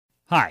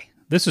Hi,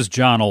 this is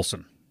John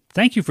Olson.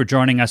 Thank you for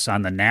joining us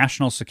on the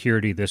National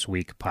Security This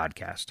Week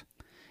podcast.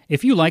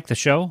 If you like the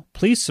show,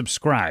 please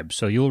subscribe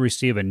so you'll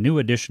receive a new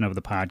edition of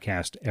the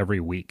podcast every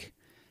week.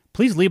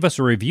 Please leave us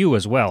a review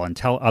as well and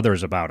tell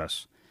others about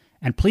us.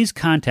 And please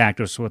contact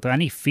us with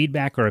any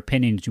feedback or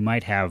opinions you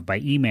might have by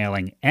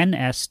emailing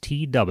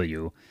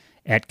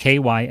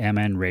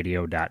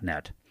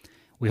nstw@kymnradio.net.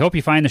 We hope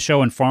you find the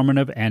show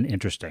informative and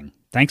interesting.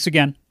 Thanks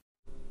again.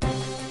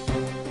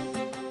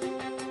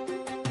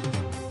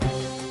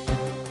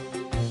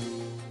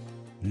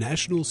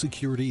 National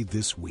Security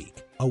This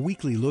Week, a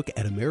weekly look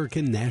at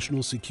American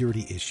national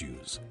security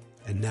issues.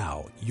 And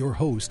now, your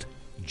host,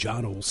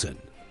 John Olson.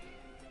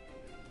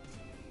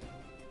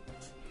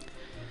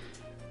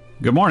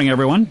 Good morning,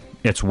 everyone.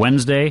 It's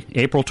Wednesday,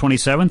 April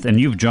 27th,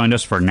 and you've joined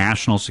us for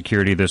National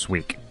Security This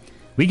Week.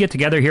 We get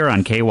together here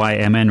on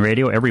KYMN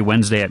Radio every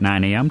Wednesday at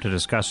 9 a.m. to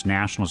discuss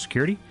national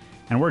security,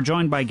 and we're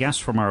joined by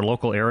guests from our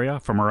local area,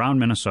 from around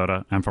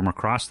Minnesota, and from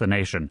across the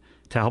nation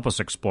to help us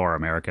explore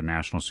American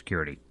national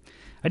security.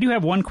 I do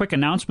have one quick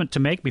announcement to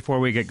make before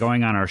we get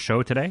going on our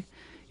show today.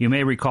 You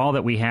may recall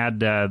that we had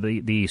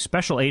the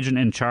special agent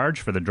in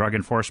charge for the Drug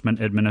Enforcement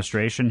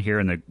Administration here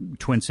in the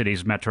Twin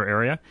Cities metro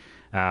area,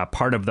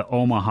 part of the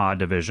Omaha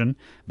division,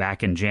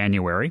 back in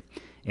January.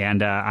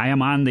 And I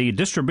am on the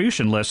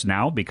distribution list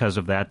now because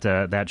of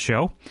that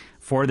show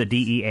for the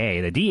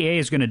DEA. The DEA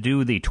is going to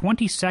do the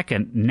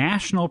 22nd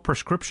National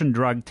Prescription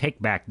Drug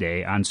Take-Back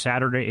Day on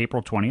Saturday,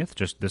 April 20th,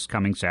 just this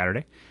coming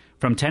Saturday,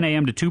 from 10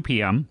 a.m. to 2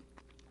 p.m.,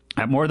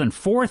 at more than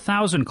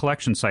 4,000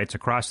 collection sites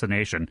across the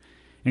nation,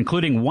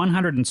 including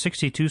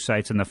 162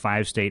 sites in the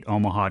 5-state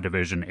Omaha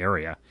Division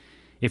area.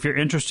 If you're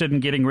interested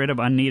in getting rid of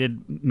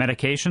unneeded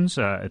medications,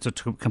 it's a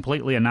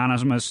completely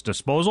anonymous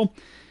disposal.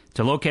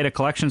 To locate a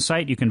collection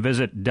site, you can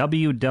visit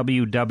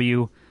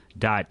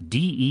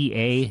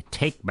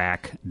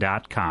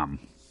www.deatakeback.com.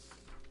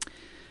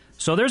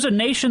 So there's a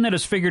nation that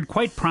has figured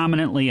quite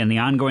prominently in the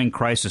ongoing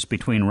crisis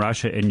between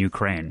Russia and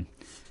Ukraine.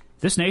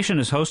 This nation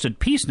has hosted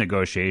peace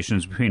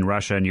negotiations between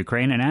Russia and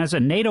Ukraine, and as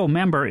a NATO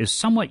member is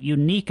somewhat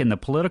unique in the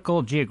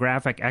political,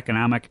 geographic,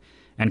 economic,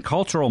 and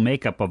cultural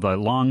makeup of the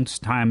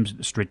long-time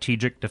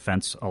strategic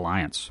defense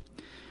alliance.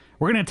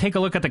 We're going to take a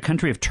look at the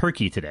country of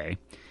Turkey today,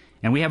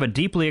 and we have a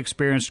deeply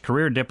experienced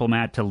career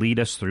diplomat to lead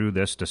us through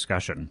this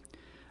discussion.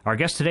 Our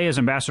guest today is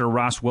Ambassador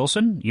Ross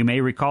Wilson. You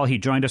may recall he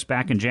joined us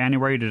back in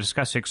January to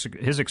discuss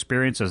his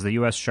experience as the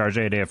U.S.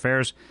 Chargé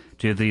d'Affaires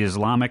to the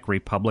Islamic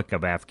Republic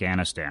of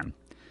Afghanistan.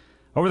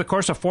 Over the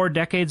course of 4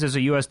 decades as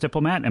a U.S.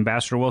 diplomat,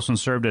 Ambassador Wilson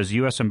served as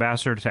U.S.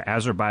 Ambassador to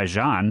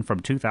Azerbaijan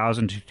from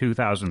 2000 to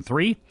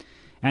 2003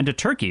 and to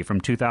Turkey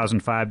from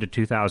 2005 to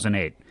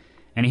 2008.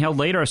 And he held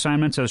later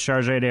assignments as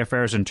Chargé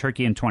d'Affaires in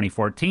Turkey in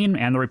 2014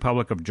 and the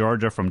Republic of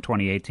Georgia from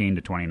 2018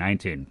 to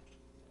 2019.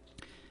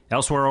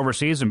 Elsewhere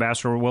overseas,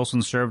 Ambassador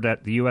Wilson served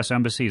at the U.S.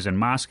 embassies in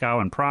Moscow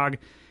and Prague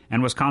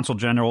and was Consul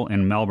General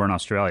in Melbourne,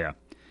 Australia.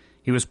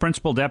 He was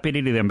Principal Deputy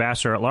to the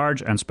Ambassador at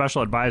Large and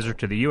Special Advisor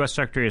to the U.S.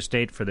 Secretary of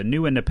State for the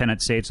new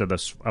independent states of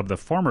the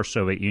former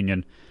Soviet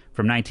Union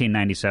from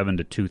 1997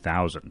 to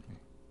 2000.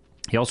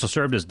 He also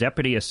served as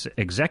Deputy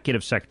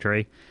Executive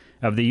Secretary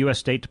of the U.S.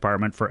 State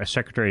Department for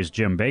Secretaries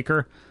Jim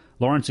Baker,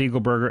 Lawrence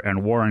Eagleburger,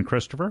 and Warren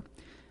Christopher,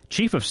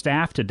 Chief of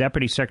Staff to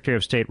Deputy Secretary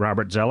of State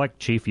Robert Zoellick,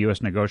 Chief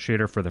U.S.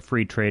 Negotiator for the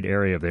Free Trade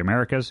Area of the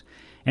Americas,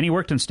 and he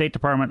worked in State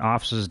Department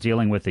offices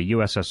dealing with the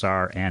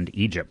USSR and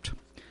Egypt.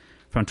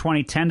 From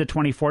 2010 to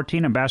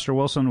 2014, Ambassador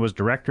Wilson was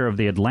director of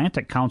the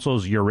Atlantic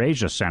Council's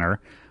Eurasia Center,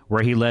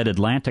 where he led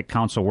Atlantic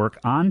Council work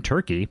on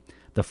Turkey,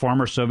 the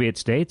former Soviet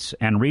states,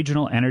 and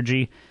regional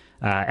energy,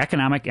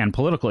 economic and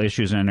political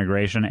issues and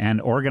integration, and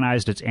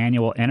organized its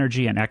annual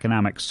energy and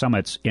economic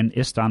summits in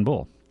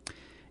Istanbul.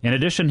 In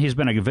addition, he's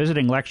been a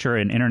visiting lecturer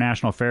in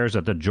international affairs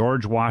at the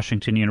George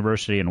Washington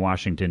University in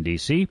Washington,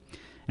 D.C.,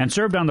 and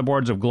served on the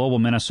boards of Global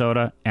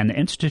Minnesota and the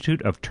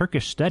Institute of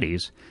Turkish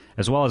Studies,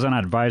 as well as on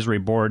advisory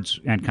boards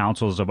and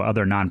councils of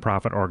other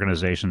nonprofit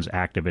organizations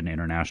active in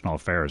international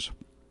affairs.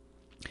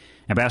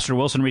 Ambassador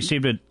Wilson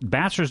received a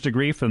bachelor's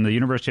degree from the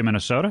University of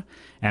Minnesota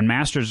and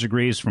master's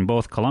degrees from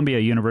both Columbia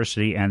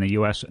University and the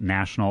U.S.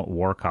 National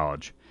War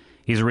College.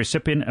 He's a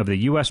recipient of the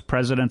U.S.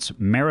 President's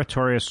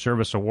Meritorious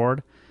Service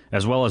Award,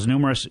 as well as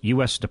numerous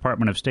U.S.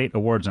 Department of State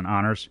awards and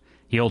honors.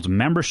 He holds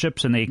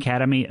memberships in the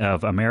Academy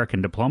of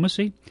American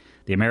Diplomacy,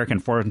 the American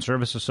Foreign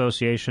Service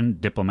Association,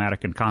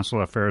 Diplomatic and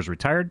Consular Affairs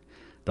Retired,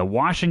 the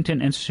Washington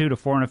Institute of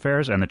Foreign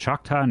Affairs, and the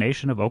Choctaw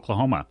Nation of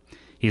Oklahoma.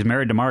 He's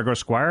married to Margot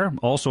Squire,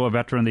 also a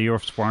veteran of the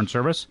U.S. Foreign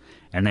Service,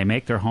 and they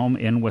make their home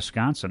in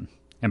Wisconsin.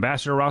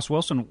 Ambassador Ross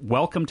Wilson,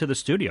 welcome to the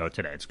studio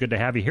today. It's good to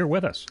have you here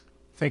with us.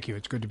 Thank you.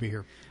 It's good to be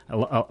here.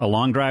 A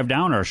long drive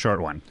down or a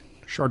short one?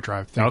 Short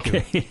drive. Thank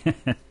you.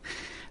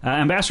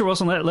 Ambassador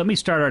Wilson, let me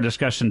start our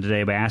discussion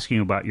today by asking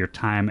you about your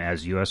time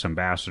as U.S.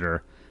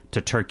 Ambassador to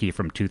Turkey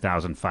from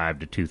 2005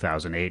 to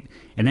 2008,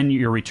 and then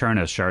your return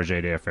as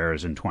Chargé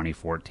d'Affaires in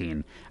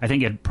 2014. I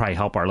think it'd probably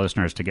help our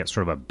listeners to get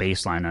sort of a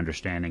baseline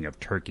understanding of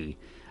Turkey.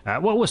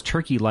 What was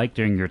Turkey like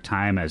during your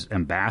time as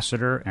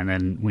ambassador, and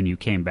then when you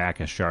came back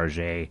as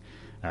Chargé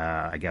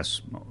I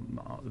guess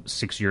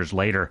 6 years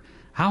later.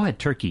 How had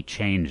Turkey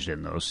changed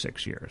in those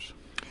 6 years?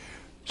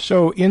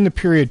 So in the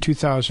period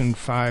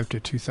 2005 to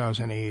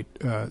 2008,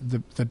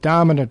 the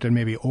dominant and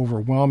maybe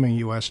overwhelming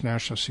U.S.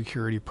 national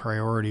security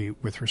priority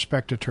with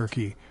respect to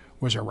Turkey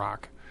was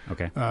Iraq.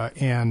 Okay.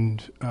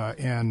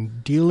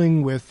 And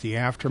dealing with the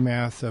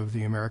aftermath of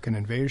the American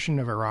invasion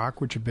of Iraq,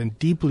 which had been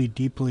deeply,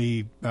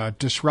 deeply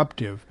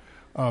disruptive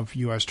of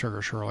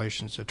U.S.-Turkish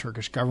relations. The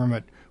Turkish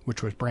government,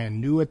 which was brand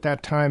new at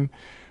that time,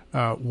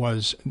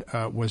 was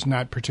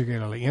not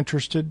particularly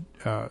interested.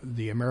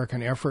 The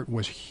American effort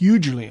was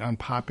hugely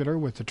unpopular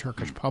with the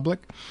Turkish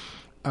public.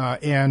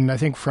 And I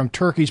think from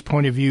Turkey's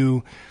point of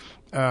view,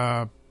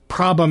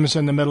 problems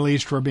in the Middle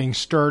East were being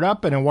stirred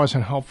up, and it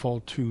wasn't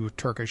helpful to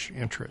Turkish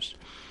interests.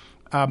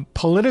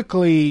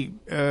 Politically,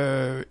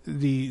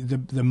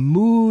 the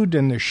mood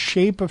and the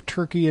shape of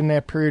Turkey in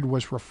that period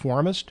was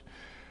reformist.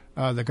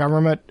 The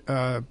government,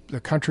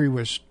 the country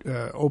was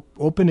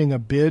opening a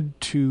bid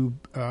to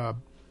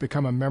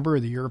become a member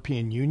of the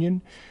European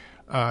Union,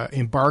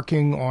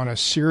 embarking on a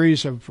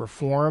series of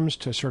reforms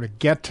to sort of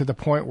get to the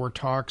point where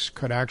talks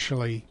could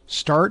actually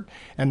start.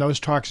 And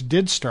those talks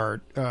did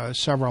start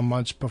several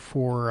months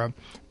before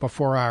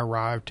I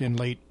arrived in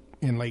late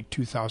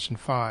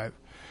 2005.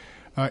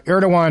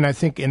 Erdogan, I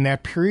think, in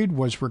that period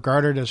was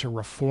regarded as a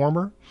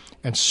reformer,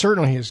 and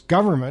certainly his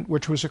government,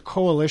 which was a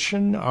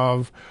coalition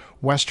of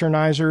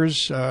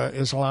Westernizers,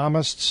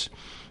 Islamists,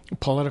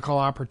 political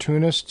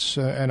opportunists,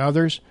 and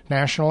others,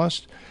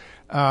 nationalists,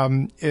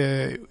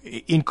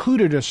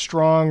 included a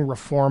strong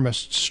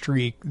reformist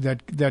streak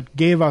that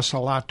gave us a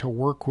lot to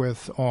work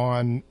with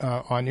on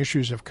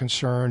issues of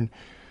concern,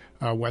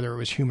 whether it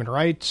was human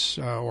rights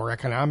or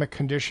economic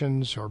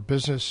conditions or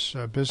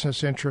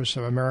business interests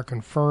of American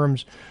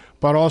firms,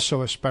 but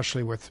also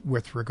especially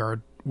with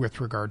regard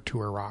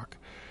to Iraq.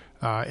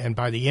 And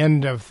by the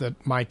end of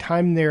my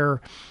time there,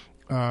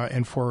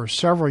 and for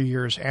several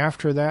years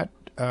after that,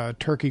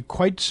 Turkey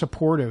quite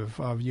supportive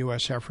of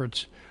U.S.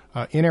 efforts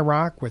in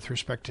Iraq with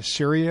respect to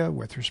Syria,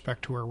 with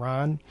respect to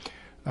Iran,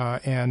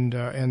 and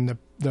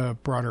the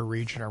broader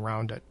region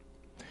around it.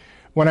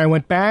 When I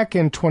went back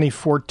in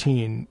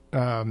 2014,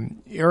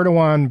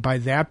 Erdogan by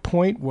that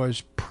point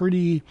was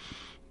pretty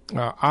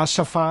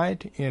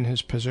ossified in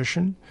his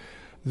position.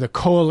 The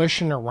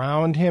coalition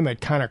around him had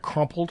kind of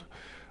crumpled.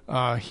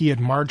 He had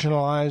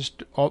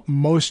marginalized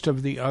most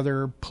of the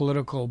other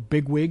political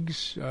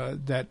bigwigs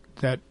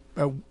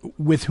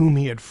with whom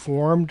he had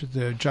formed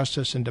the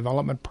Justice and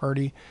Development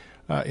Party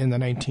in the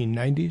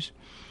 1990s.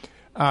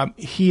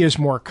 He is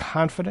more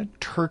confident.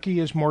 Turkey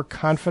is more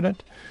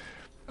confident.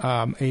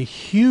 A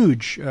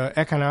huge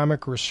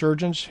economic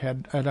resurgence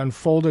had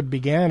unfolded,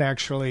 began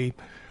actually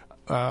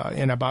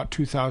in about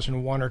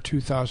 2001 or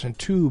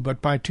 2002,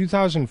 but by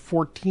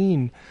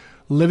 2014,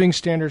 living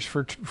standards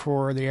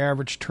for the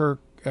average Turk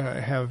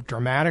have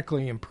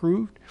dramatically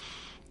improved.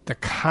 The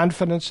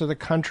confidence of the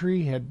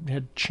country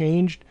had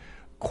changed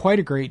quite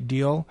a great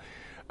deal,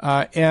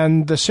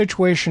 and the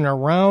situation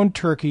around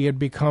Turkey had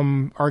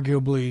become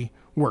arguably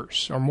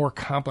worse or more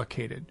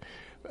complicated.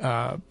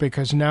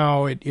 Because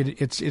now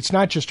it's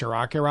not just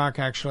Iraq. Iraq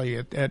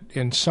actually,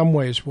 in some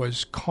ways,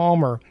 was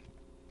calmer.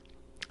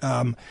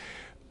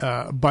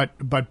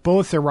 But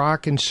both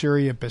Iraq and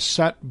Syria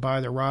beset by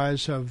the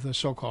rise of the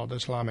so-called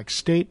Islamic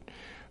State.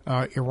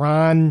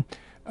 Iran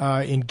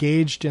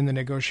engaged in the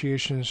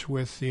negotiations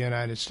with the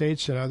United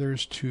States and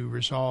others to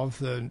resolve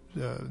the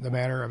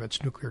matter of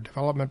its nuclear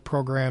development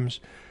programs.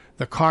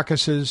 The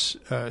Caucasus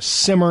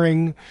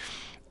simmering.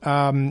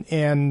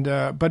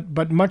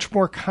 But much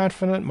more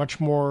confident, much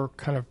more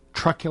kind of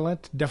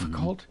truculent,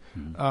 difficult,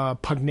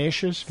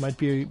 pugnacious might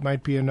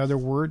be another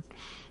word,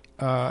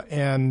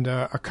 and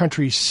a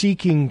country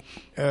seeking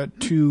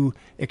to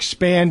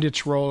expand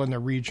its role in the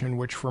region,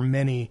 which for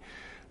many,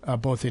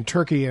 both in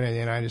Turkey and in the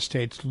United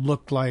States,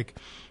 looked like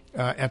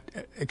at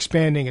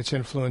expanding its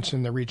influence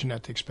in the region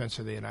at the expense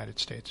of the United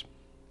States.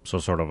 So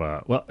sort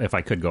of if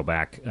I could go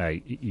back,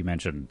 you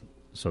mentioned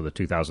the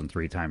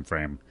 2003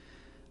 timeframe.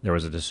 There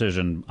was a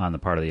decision on the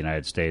part of the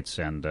United States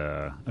and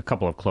a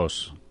couple of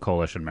close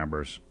coalition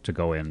members to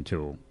go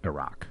into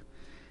Iraq.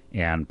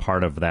 And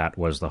part of that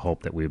was the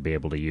hope that we would be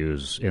able to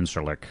use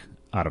Incirlik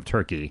out of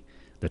Turkey.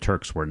 The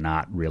Turks were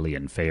not really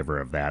in favor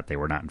of that. They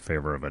were not in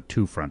favor of a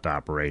two-front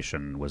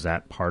operation. Was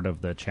that part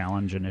of the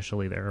challenge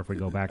initially there, if we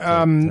go back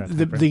to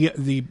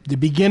the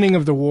beginning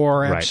of the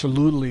war Right.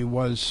 absolutely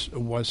was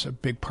a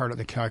big part of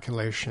the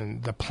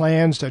calculation. The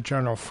plans that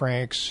General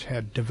Franks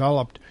had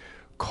developed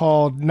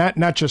called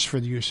not just for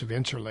the use of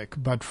Incirlik,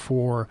 but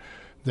for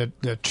the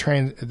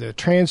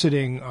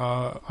transiting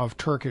of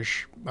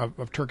Turkish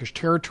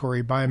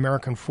territory by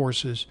American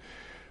forces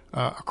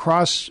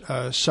across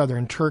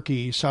southern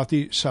Turkey,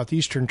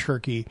 southeastern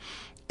Turkey,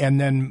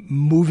 and then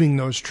moving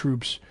those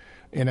troops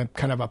in a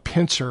kind of a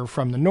pincer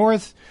from the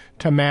north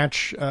to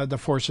match the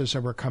forces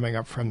that were coming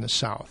up from the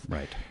south.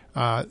 Right.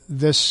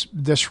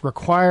 This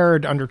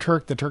required, under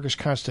the Turkish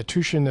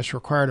constitution, this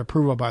required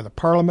approval by the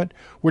parliament,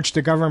 which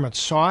the government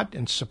sought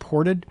and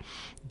supported.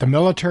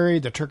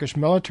 The Turkish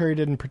military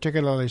didn't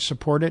particularly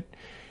support it.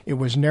 The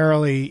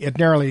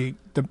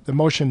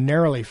motion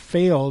narrowly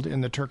failed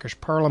in the Turkish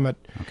parliament.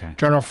 Okay.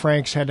 General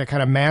Franks had to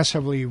kind of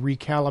massively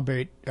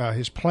recalibrate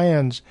his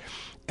plans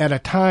at a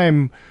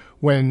time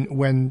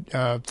when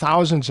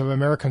thousands of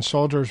American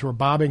soldiers were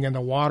bobbing in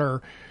the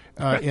water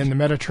in the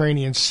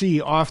Mediterranean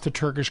Sea off the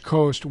Turkish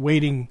coast,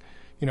 waiting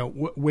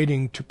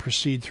to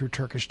proceed through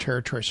Turkish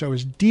territory. So it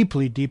was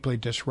deeply, deeply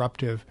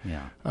disruptive,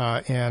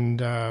 of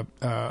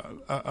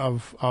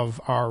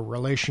our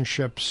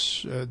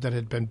relationships that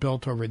had been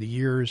built over the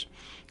years,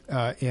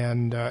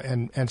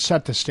 and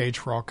set the stage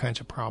for all kinds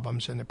of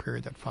problems in the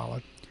period that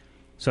followed.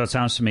 So it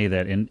sounds to me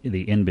that in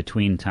the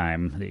in-between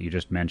time that you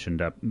just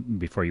mentioned up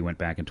before you went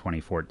back in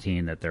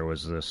 2014, that there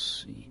was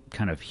this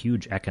kind of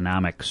huge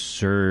economic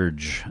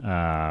surge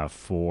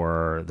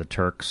for the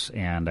Turks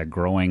and a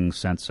growing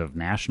sense of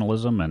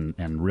nationalism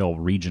and real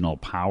regional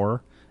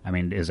power. I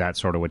mean, is that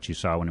sort of what you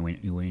saw when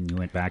you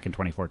went back in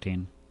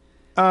 2014?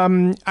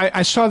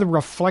 I saw the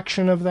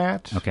reflection of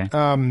that. Okay.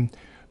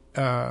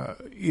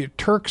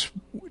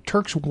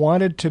 Turks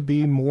wanted to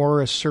be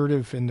more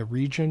assertive in the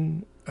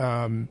region.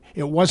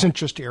 It wasn't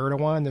just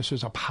Erdogan. This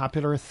was a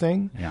popular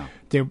thing. Yeah.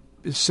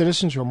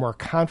 Citizens were more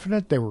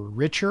confident. They were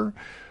richer.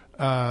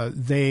 I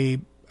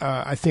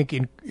think,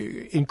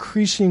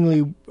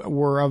 increasingly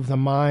were of the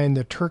mind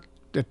that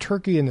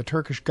Turkey and the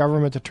Turkish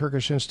government, the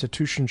Turkish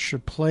institutions,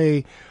 should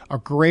play a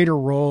greater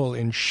role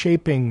in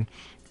shaping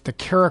the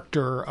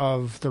character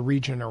of the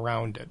region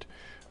around it,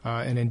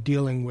 and in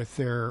dealing with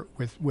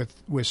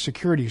with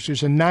security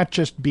issues, and not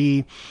just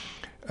be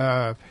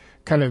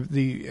kind of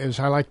as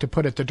I like to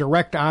put it, the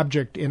direct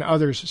object in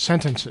others'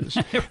 sentences.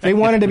 Right. They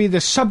wanted to be the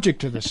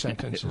subject of the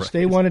sentences. Right.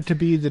 They wanted to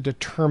be the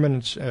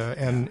determinants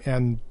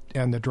and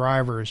the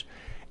drivers,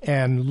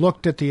 and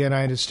looked at the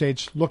United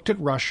States, looked at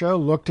Russia,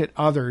 looked at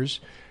others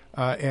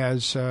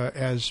as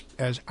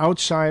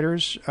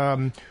outsiders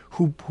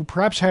who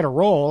perhaps had a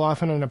role,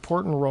 often an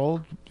important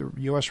role. The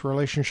U.S.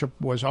 relationship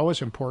was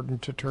always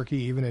important to Turkey,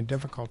 even in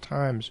difficult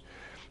times,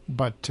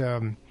 but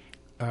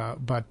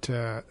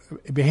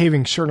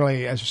behaving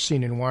certainly, as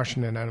seen in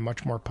Washington, in a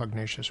much more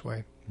pugnacious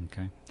way.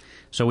 Okay,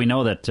 so we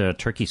know that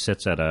Turkey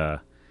sits at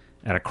a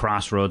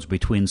crossroads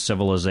between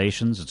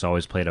civilizations. It's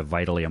always played a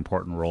vitally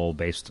important role,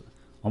 based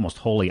almost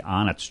wholly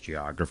on its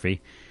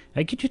geography.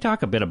 Could you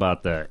talk a bit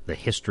about the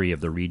history of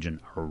the region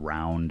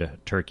around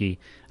Turkey?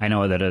 I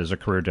know that as a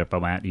career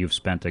diplomat, you've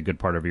spent a good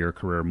part of your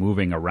career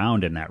moving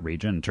around in that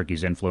region.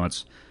 Turkey's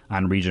influence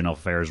on regional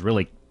affairs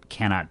really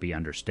cannot be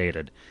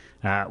understated.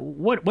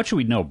 What should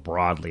we know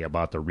broadly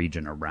about the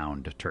region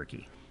around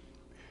Turkey?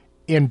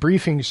 In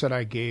briefings that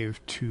I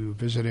gave to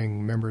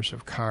visiting members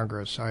of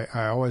Congress,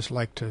 I always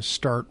like to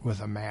start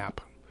with a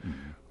map.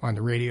 Mm-hmm. On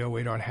the radio,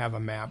 we don't have a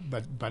map,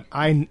 but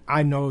I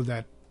know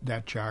that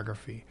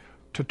geography.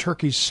 To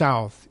Turkey's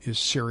south is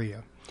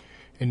Syria,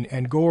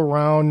 and go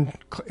around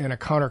in a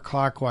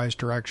counterclockwise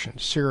direction: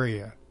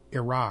 Syria,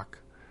 Iraq,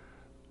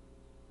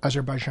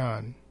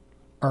 Azerbaijan,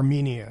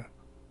 Armenia,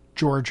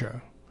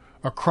 Georgia.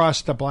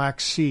 Across the Black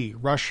Sea,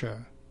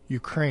 Russia,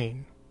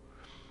 Ukraine,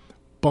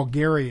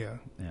 Bulgaria,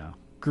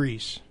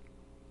 Greece,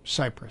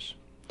 Cyprus,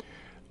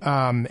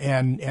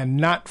 and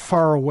not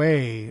far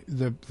away,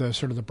 the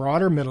sort of the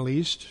broader Middle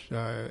East,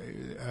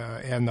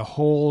 and the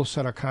whole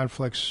set of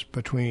conflicts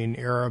between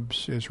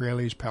Arabs,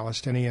 Israelis,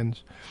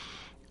 Palestinians.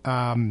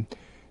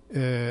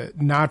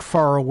 Not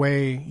far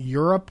away,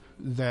 Europe.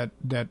 That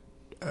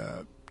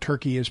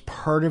Turkey is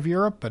part of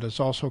Europe, but is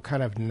also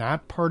kind of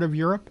not part of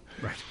Europe.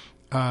 Right.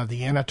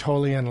 The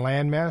Anatolian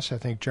landmass, I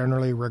think,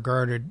 generally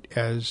regarded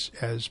as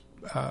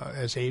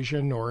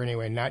Asian, or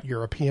anyway not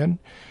European.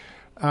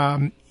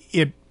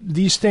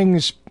 These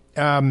things,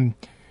 certainly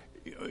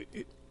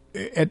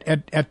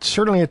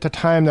at the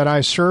time that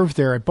I served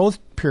there, at both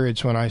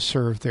periods when I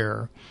served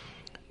there,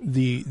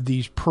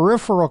 these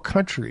peripheral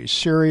countries,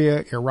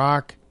 Syria,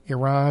 Iraq,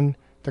 Iran,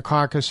 the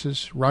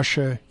Caucasus,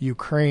 Russia,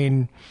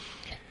 Ukraine,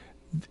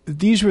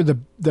 these were the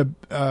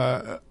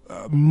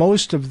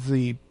most of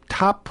the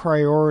top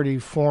priority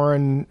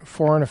foreign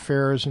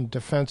affairs and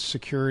defense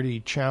security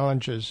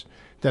challenges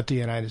that the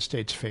United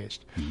States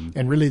faced. Mm-hmm.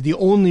 And really the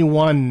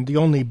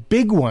only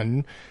big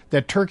one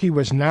that Turkey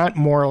was not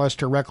more or less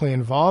directly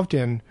involved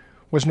in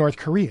was North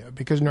Korea,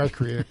 because North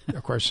Korea,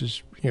 of course,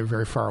 is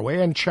very far away,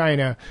 and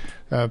China,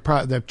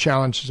 the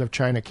challenges of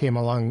China came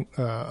along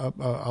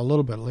a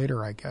little bit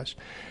later, I guess.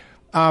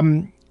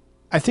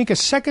 I think a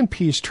second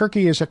piece,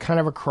 Turkey is a kind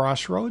of a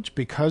crossroads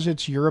because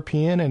it's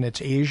European and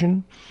it's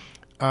Asian.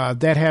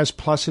 That has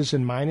pluses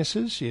and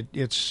minuses.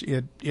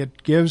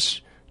 It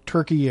gives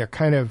Turkey a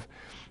kind of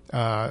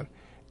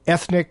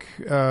ethnic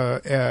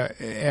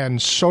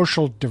and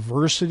social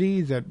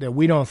diversity that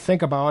we don't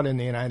think about in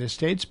the United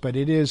States, but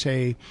it is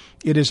a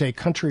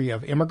country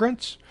of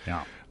immigrants.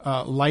 Yeah.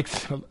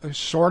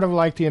 Sort of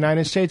like the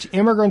United States,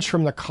 immigrants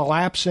from the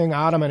collapsing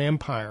Ottoman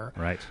Empire,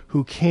 right,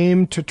 who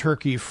came to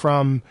Turkey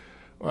from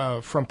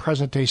from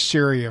present-day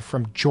Syria,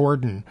 from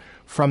Jordan,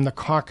 from the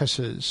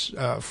Caucasus,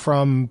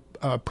 from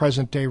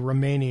present-day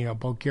Romania,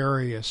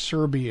 Bulgaria,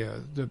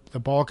 Serbia, the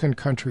Balkan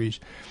countries,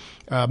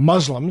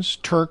 Muslims,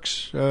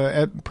 Turks,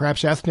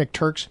 perhaps ethnic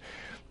Turks,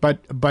 but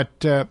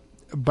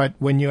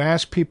when you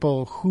ask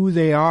people who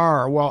they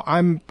are, well,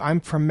 I'm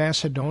from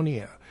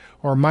Macedonia,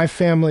 or my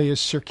family is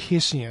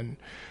Circassian,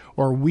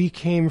 or we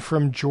came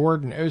from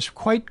Jordan. It was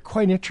quite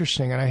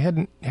interesting, and I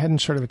hadn't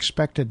sort of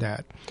expected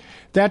that.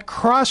 That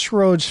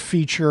crossroads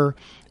feature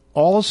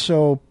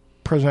also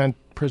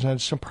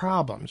presents some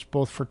problems,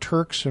 both for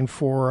Turks and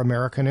for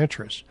American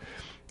interests.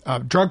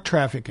 Drug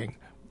trafficking,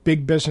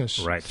 big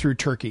business through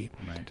Turkey.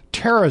 Right.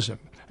 Terrorism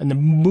and the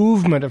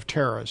movement of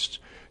terrorists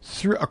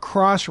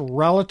across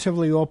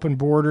relatively open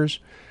borders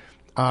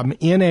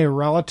in a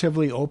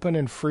relatively open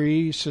and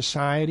free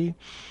society.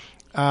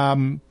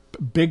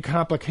 Big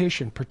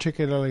complication,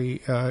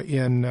 particularly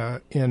in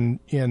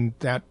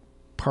that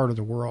part of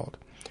the world.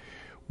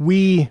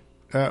 We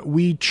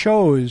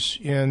chose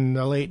in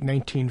the late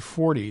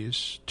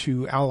 1940s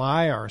to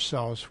ally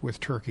ourselves with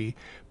Turkey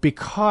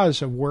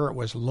because of where it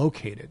was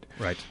located.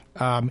 Right.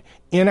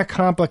 In a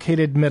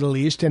complicated Middle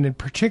East, and in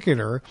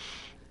particular,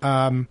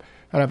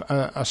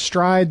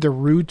 astride the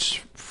routes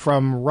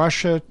from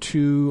Russia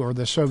or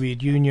the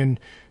Soviet Union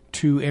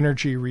to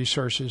energy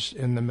resources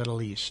in the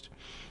Middle East.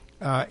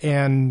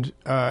 And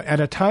at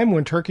a time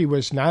when Turkey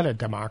was not a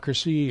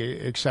democracy,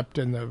 except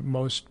in the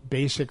most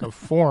basic of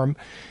form,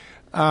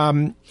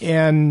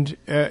 and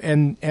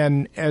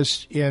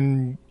as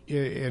in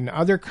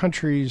other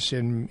countries,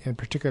 in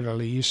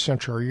particularly East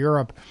Central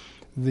Europe,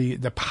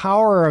 the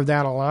power of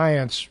that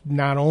alliance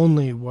not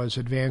only was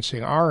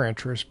advancing our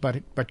interests,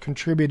 but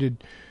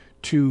contributed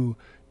to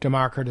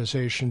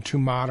democratization, to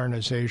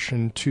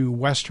modernization, to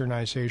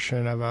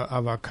westernization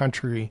of a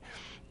country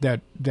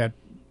that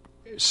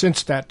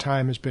since that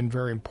time has been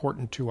very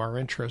important to our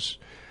interests.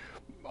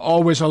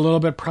 Always a little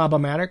bit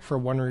problematic for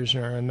one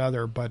reason or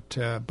another, but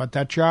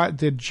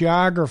the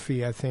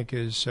geography, I think,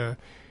 is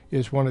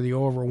one of the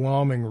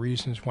overwhelming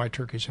reasons why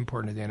Turkey is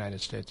important to the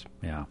United States.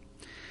 Yeah.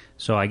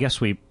 So I guess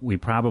we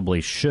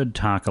probably should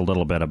talk a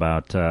little bit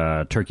about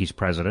Turkey's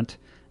president.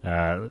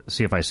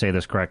 See if I say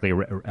this correctly.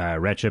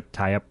 Recep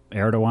Tayyip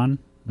Erdogan.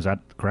 Is that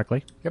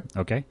correctly? Yep.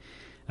 Okay.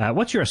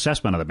 What's your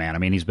assessment of the man? I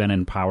mean, he's been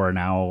in power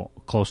now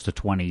close to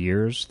 20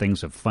 years.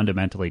 Things have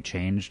fundamentally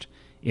changed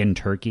in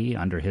Turkey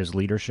under his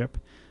leadership.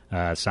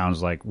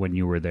 Sounds like when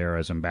you were there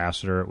as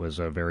ambassador, it was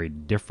a very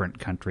different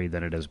country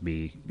than it has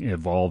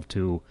evolved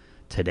to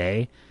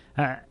today.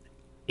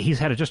 He's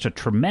had just a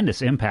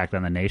tremendous impact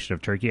on the nation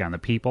of Turkey, on the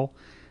people.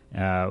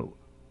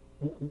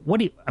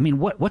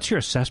 What's your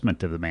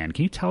assessment of the man?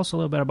 Can you tell us a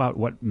little bit about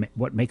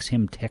what makes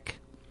him tick?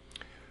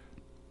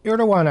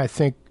 Erdogan, I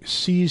think,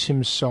 sees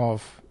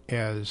himself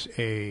as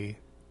a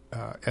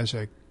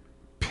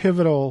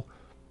pivotal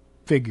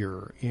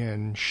figure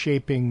in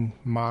shaping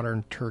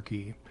modern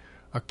Turkey,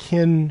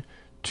 akin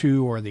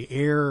to, or the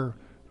heir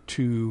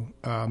to,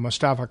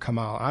 Mustafa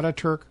Kemal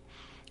Ataturk,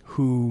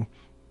 who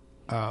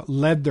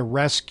led the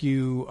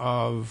rescue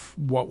of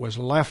what was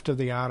left of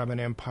the Ottoman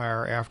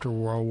Empire after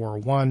World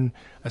War I,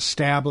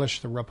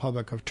 established the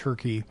Republic of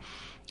Turkey,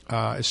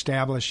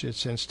 established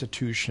its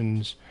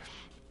institutions,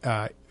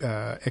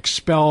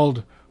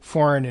 expelled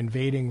foreign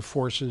invading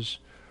forces,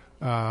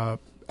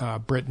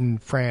 Britain,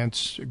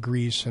 France,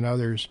 Greece, and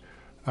others,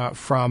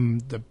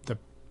 from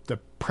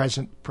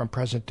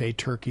present day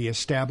Turkey,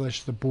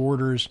 established the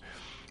borders,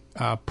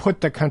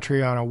 put the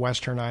country on a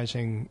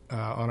westernizing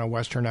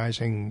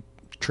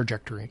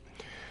trajectory.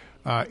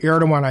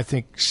 Erdogan, I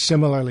think,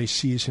 similarly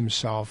sees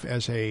himself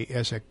as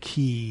a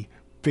key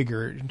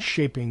figure in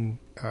shaping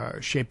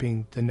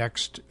the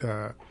next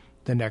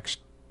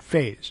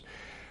phase.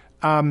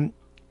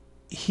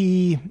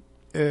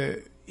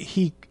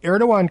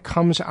 Erdogan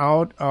comes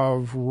out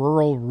of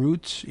rural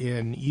roots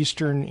in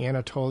eastern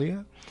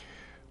Anatolia,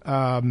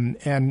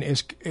 and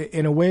is,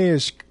 in a way,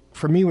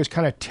 for me, was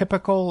kind of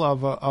typical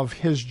of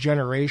his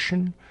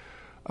generation.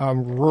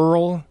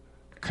 Rural,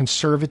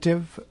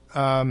 conservative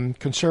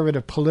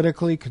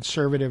politically,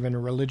 conservative in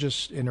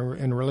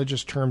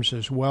religious terms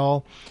as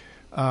well.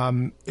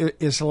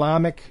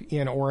 Islamic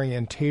in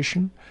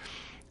orientation,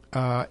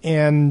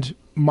 and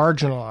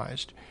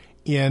marginalized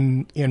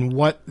in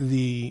what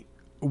the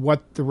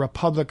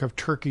Republic of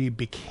Turkey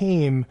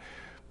became,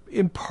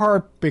 in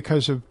part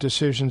because of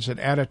decisions that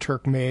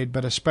Ataturk made,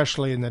 but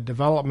especially in the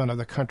development of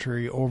the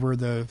country over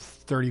the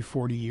 30,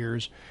 40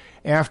 years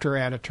after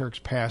Ataturk's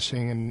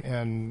passing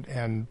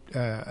and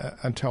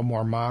until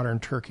more modern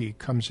Turkey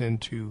comes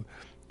into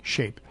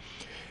shape.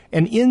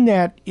 And in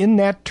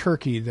that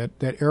Turkey that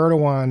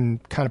Erdogan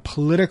kind of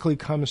politically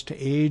comes to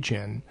age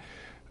in,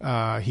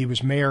 he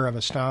was mayor of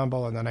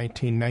Istanbul in the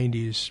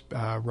 1990s,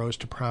 rose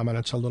to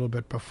prominence a little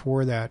bit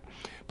before that.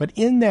 But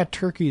in that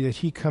Turkey that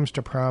he comes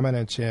to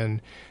prominence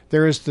in,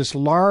 there is this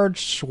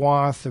large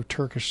swath of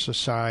Turkish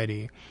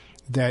society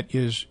that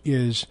is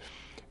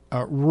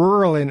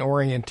rural in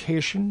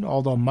orientation,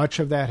 although much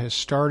of that has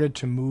started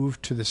to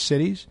move to the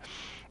cities,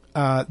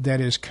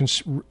 that is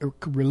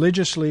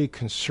religiously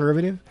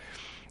conservative,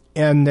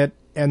 and that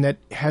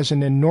has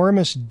an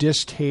enormous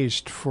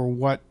distaste for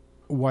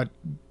what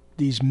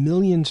these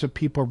millions of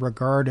people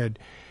regarded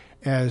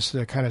as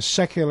the kind of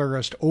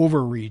secularist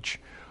overreach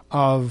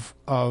of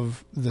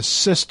the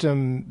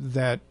system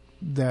that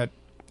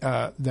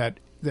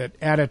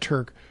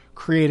Ataturk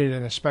created,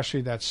 and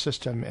especially that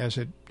system as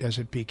it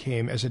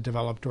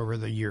developed over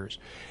the years,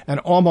 an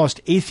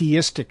almost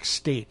atheistic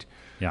state.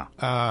 Yeah.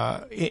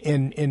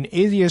 In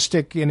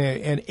atheistic, in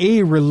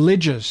a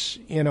religious,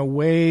 in a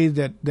way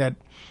that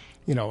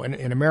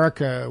in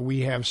America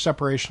we have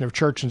separation of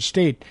church and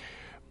state,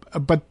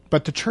 but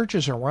the church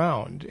is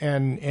around,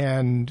 and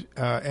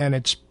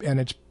it's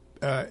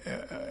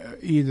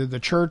either the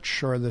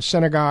church or the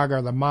synagogue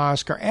or the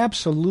mosque are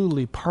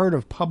absolutely part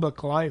of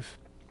public life.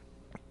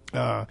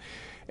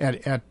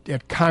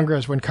 At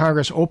Congress, when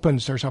Congress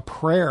opens, there's a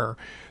prayer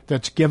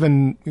that's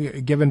given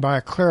by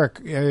a cleric.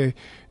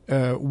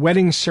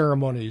 Wedding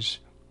ceremonies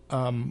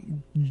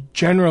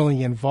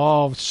generally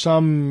involve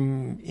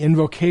some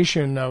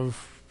invocation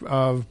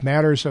of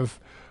matters of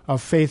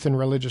faith and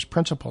religious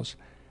principles.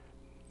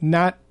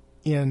 Not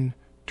in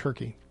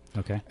Turkey.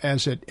 Okay.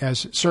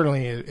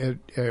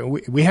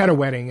 We had a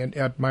wedding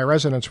at my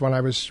residence when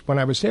I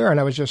was there, and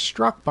I was just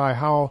struck by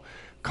how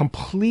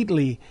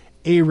completely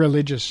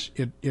a-religious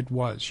it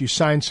was. You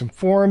sign some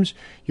forms,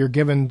 you're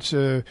given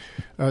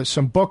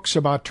some books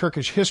about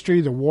Turkish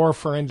history, the War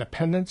for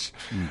Independence,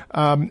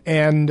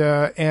 and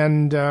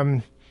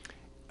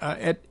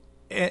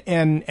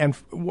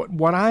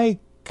what I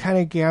kind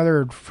of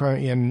gathered from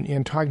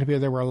in talking to people,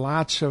 there were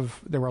lots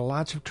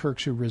of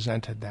Turks who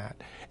resented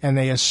that, and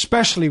they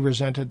especially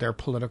resented their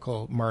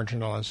political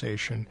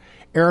marginalization.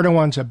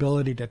 Erdogan's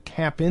ability to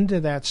tap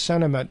into that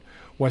sentiment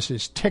was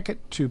his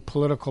ticket to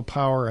political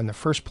power in the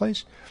first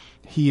place.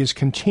 He has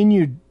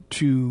continued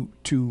to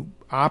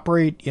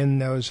operate in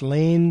those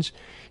lanes.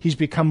 He's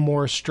become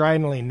more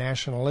stridently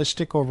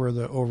nationalistic over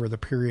the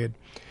period.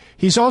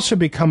 He's also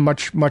become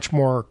much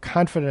more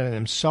confident in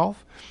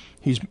himself.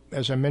 He's,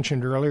 as I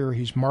mentioned earlier,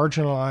 he's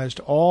marginalized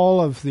all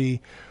of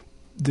the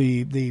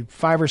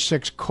 5 or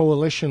 6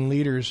 coalition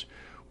leaders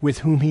with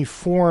whom he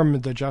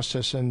formed the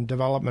Justice and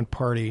Development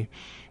Party,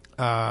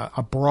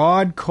 a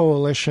broad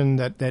coalition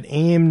that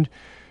aimed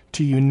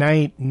to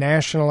unite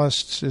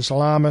nationalists,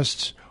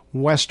 Islamists,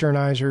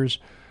 Westernizers,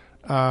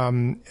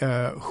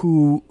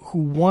 who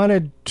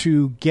wanted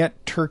to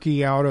get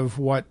Turkey out of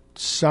what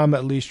some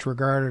at least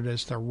regarded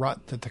as the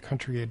rut that the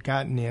country had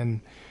gotten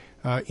in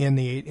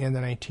the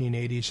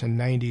 1980s and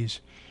 90s.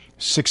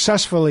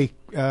 Successfully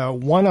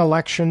won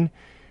election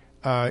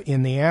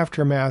in the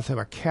aftermath of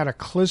a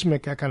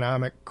cataclysmic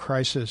economic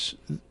crisis.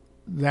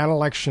 That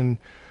election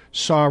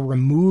saw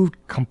removed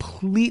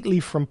completely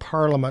from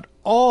Parliament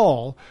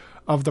all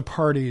of the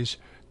parties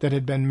that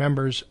had been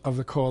members of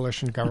the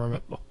coalition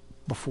government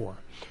before.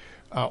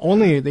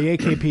 Only the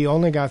AKP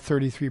only got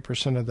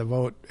 33% of the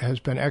vote, has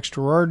been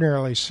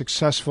extraordinarily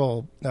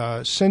successful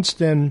since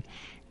then.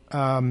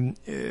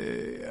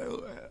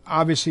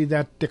 Obviously,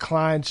 that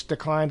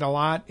declined a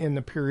lot in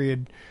the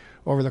period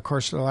over the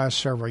course of the last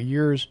several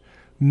years.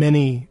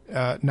 Many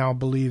now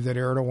believe that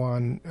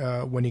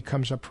Erdogan, when he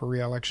comes up for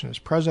re-election as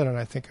president,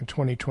 I think in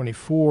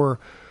 2024,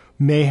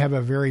 may have a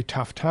very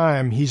tough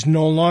time. He's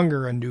no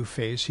longer a new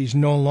face. He's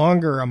no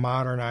longer a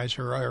modernizer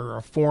or a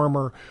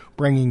reformer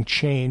bringing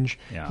change.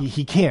 Yeah.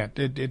 He can't.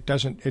 It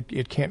doesn't.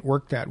 It can't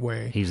work that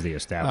way. He's the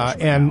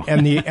establishment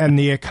and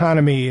the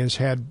economy has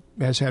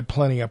had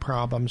plenty of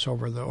problems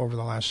over the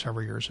last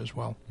several years as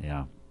well.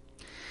 Yeah.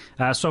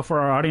 So for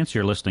our audience,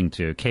 you're listening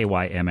to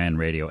KYMN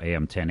Radio,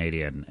 AM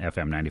 1080 and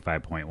FM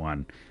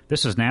 95.1.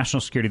 This is National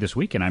Security This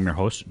Week, and I'm your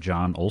host,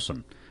 John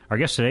Olson. Our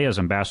guest today is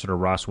Ambassador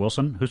Ross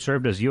Wilson, who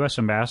served as U.S.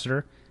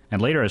 Ambassador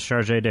and later as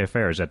Chargé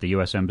d'Affaires at the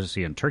U.S.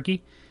 Embassy in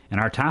Turkey. And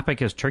our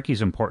topic is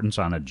Turkey's importance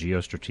on a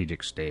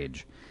geostrategic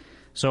stage.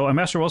 So,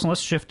 Ambassador Wilson,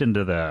 let's shift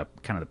into the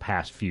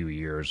past few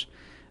years.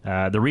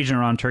 The region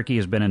around Turkey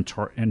has been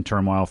in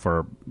turmoil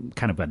for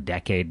kind of a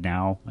decade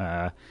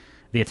now.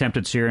 The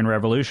attempted Syrian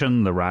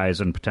revolution, the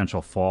rise and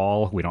potential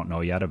fall, we don't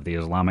know yet, of the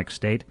Islamic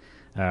State,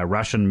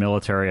 Russian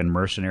military and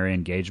mercenary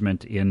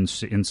engagement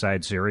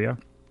inside Syria,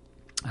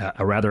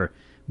 a rather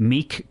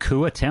meek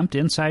coup attempt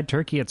inside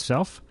Turkey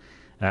itself,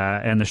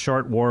 and the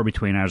short war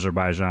between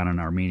Azerbaijan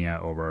and Armenia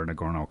over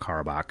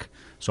Nagorno-Karabakh.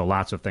 So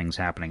lots of things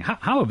happening.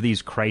 How have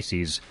these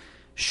crises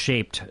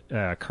shaped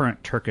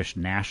current Turkish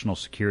national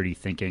security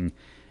thinking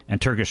and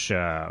Turkish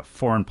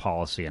foreign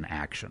policy and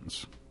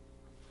actions?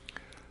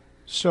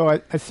 So I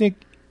think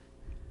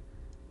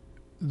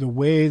the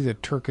way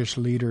that Turkish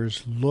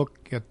leaders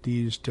look at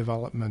these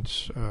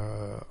developments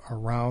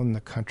around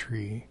the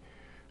country,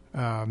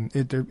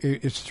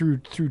 it's through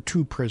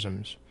two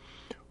prisms.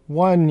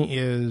 One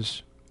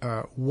is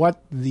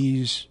what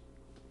these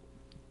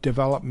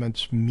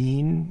developments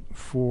mean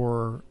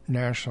for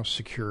national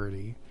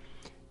security,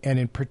 and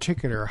in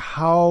particular,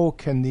 how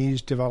can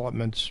these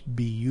developments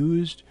be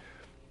used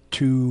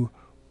to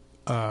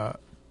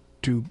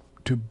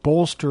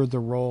bolster the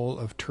role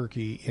of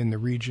Turkey in the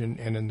region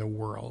and in the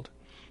world?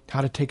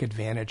 how to take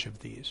advantage of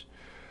these.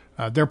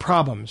 They're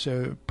problems.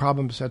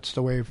 Problems, that's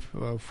the way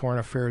foreign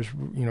affairs,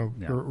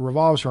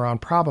 revolves around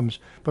problems.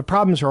 But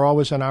problems are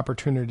always an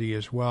opportunity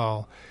as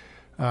well,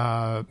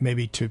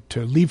 maybe to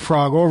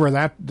leapfrog over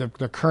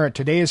the current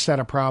today's set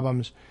of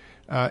problems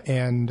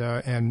and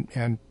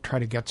try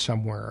to get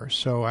somewhere.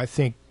 So I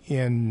think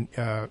in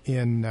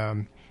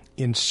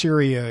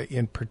Syria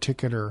in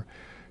particular,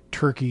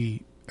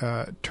 Turkey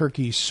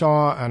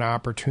saw an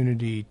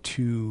opportunity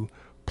to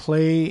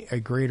play a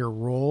greater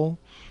role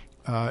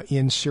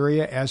in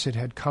Syria, as it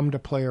had come to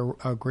play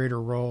a greater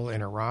role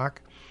in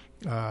Iraq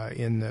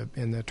in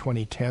the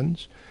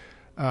 2010s,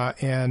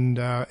 and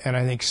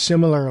I think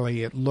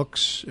similarly,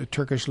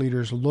 Turkish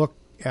leaders look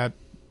at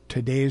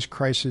today's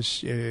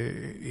crisis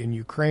in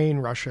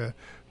Ukraine, the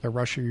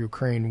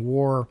Russia-Ukraine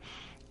war,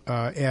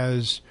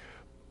 as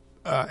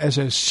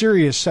a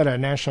serious set of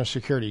national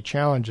security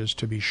challenges,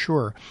 to be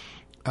sure,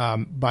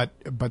 but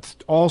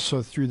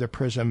also through the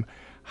prism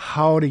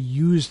how to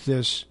use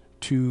this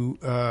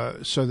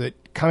so that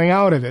coming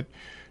out of it,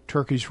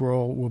 Turkey's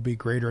role will be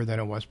greater than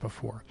it was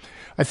before.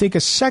 I think a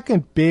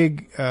second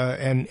big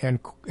and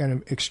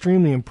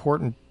extremely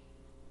important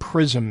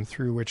prism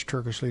through which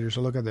Turkish leaders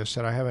look at this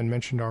that I haven't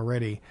mentioned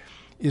already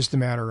is the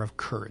matter of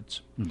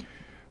Kurds.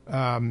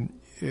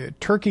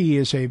 Turkey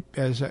is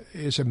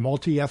a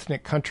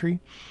multi-ethnic country.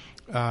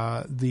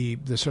 The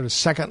sort of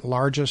second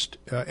largest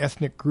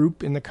ethnic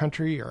group in the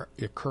country are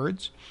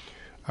Kurds,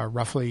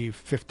 roughly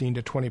 15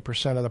 to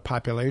 20% of the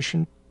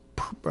population.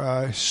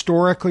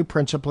 Historically,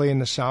 principally in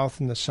the south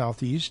and the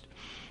southeast.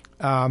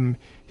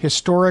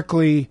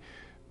 Historically,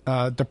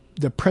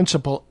 the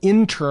principal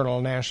internal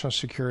national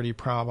security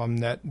problem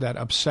that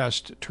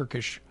obsessed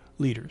Turkish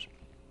leaders.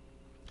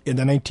 In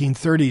the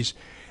 1930s,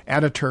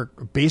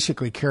 Ataturk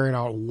basically carried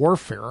out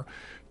warfare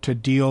to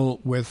deal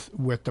with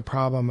the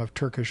problem of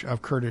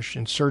Kurdish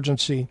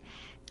insurgency.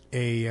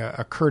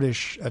 A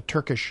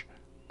Turkish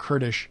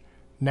Kurdish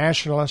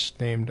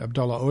nationalist named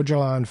Abdullah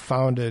Öcalan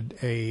founded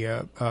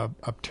a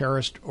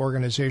terrorist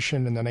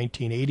organization in the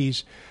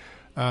 1980s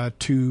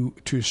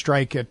to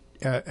strike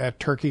at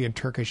Turkey and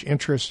Turkish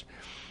interests.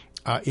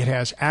 It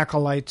has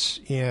acolytes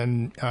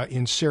in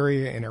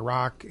Syria, in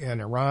Iraq, and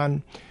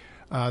Iran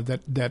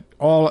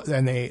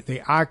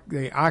they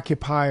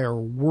occupy or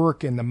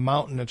work in the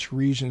mountainous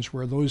regions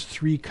where those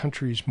three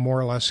countries more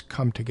or less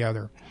come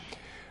together,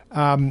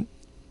 and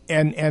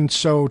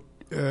so.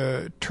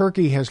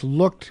 Turkey has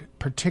looked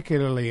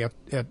particularly at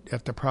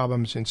the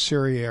problems in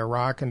Syria,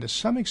 Iraq, and to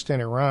some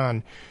extent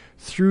Iran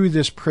through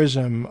this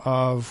prism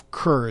of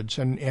Kurds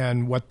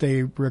and what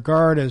they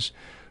regard as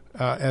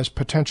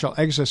potential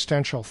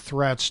existential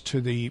threats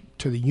to the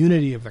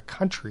unity of the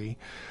country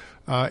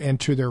and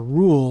to their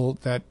rule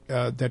that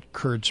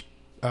Kurds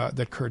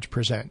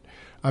present.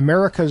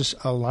 America's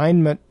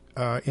alignment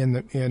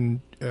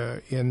in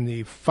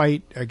the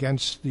fight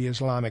against the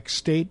Islamic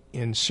State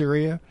in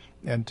Syria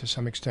and to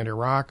some extent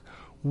Iraq,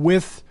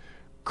 with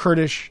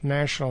Kurdish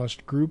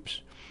nationalist groups,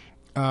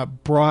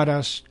 brought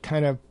us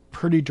kind of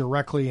pretty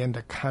directly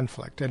into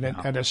conflict. And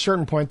at a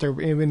certain point, they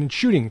were even in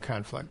shooting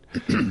conflict.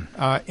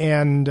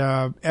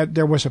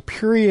 There was a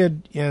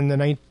period in the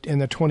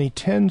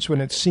 2010s when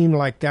it seemed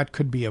like that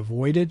could be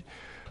avoided.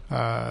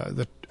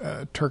 The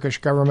Turkish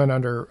government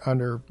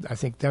under I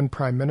think then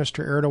Prime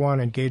Minister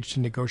Erdogan engaged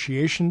in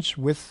negotiations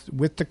with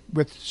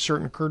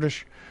certain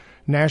Kurdish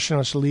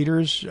nationalist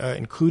leaders,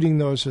 including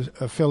those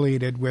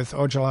affiliated with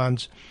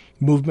Öcalan's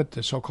movement,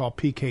 the so-called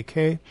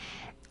PKK.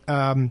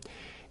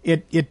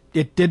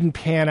 It didn't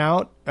pan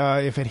out.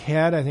 If it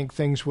had, I think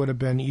things would have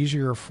been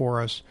easier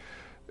for us.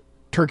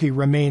 Turkey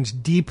remains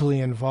deeply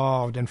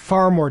involved, and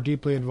far more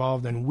deeply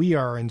involved than we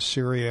are in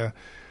Syria,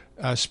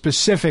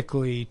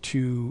 specifically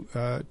to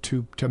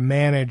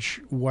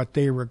manage what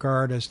they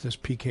regard as this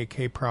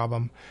PKK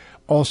problem.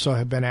 Also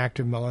have been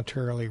active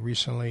militarily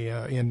recently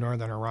in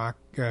northern Iraq,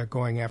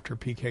 going after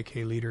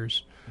PKK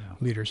leaders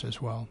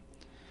as well.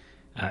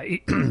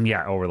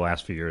 Over the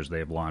last few years,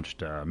 they've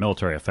launched a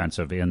military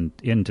offensive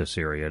into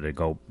Syria to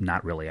go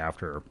not really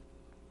after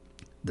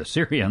the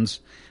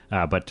Syrians,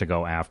 but to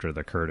go after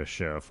the Kurdish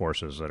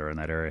forces that are in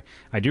that area.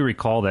 I do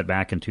recall that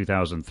back in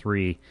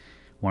 2003,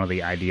 one of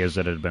the ideas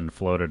that had been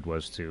floated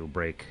was to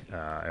break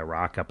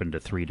Iraq up into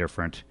three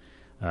different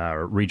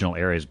regional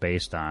areas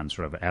based on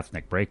sort of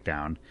ethnic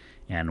breakdown.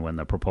 And when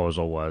the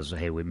proposal was,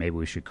 hey, maybe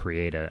we should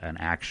create an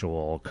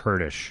actual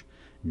Kurdish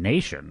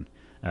nation,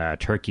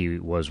 Turkey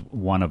was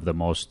one of the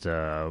most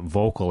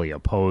vocally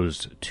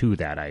opposed to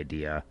that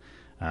idea.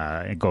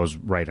 It goes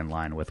right in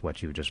line with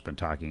what you've just been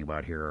talking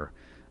about here,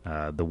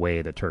 the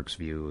way the Turks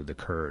view the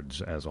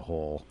Kurds as a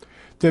whole.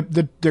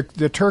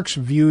 The Turks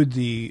viewed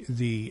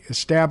the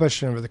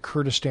establishment of the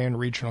Kurdistan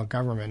regional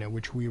government, in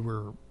which we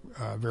were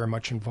very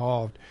much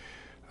involved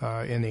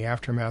in the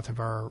aftermath of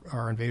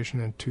our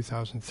invasion in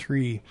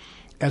 2003,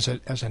 as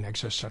an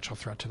existential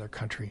threat to their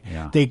country.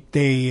 Yeah.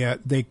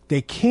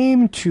 They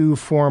came to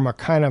form a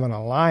kind of an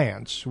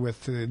alliance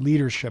with the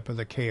leadership of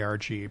the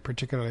KRG,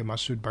 particularly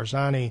Masoud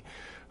Barzani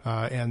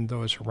and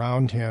those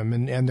around him,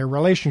 and their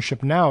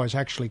relationship now is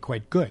actually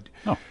quite good.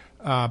 Oh.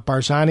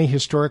 Barzani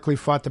historically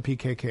fought the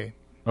PKK.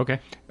 Okay.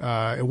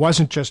 It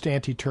wasn't just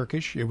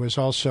anti-Turkish. It was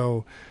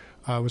also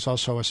a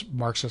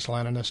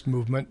Marxist-Leninist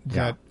movement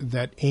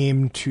that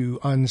aimed to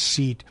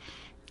unseat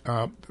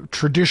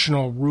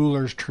traditional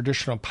rulers,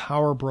 traditional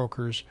power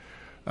brokers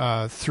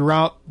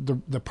throughout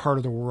the part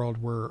of the world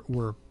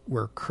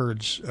where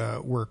Kurds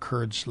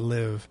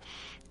live.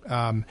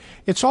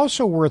 It's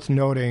also worth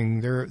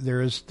noting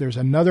there's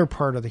another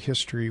part of the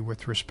history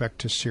with respect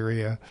to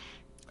Syria.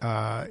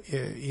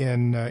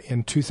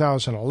 In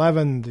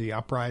 2011, the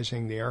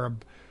uprising,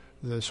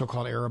 the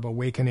so-called Arab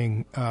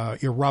Awakening,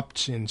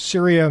 erupts in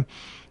Syria.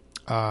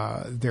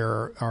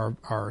 There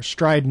are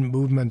strident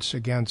movements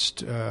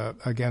against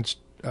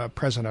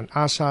President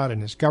Assad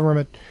and his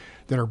government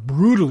that are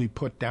brutally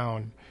put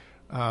down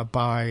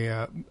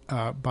by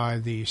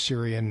the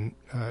Syrian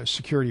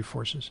security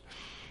forces.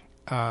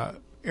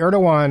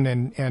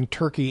 Erdogan and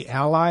Turkey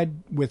allied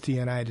with the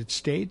United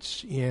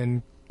States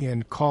in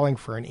calling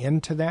for an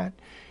end to that,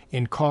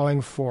 in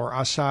calling for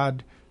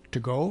Assad to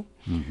go,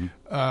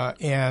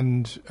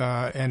 and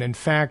in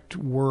fact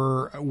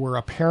were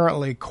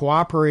apparently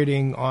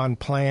cooperating on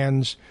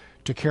plans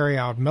to carry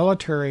out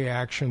military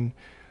action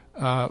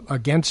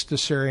against the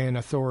Syrian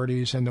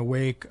authorities in the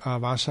wake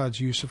of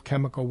Assad's use of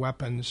chemical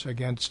weapons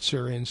against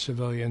Syrian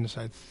civilians,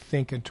 I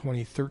think in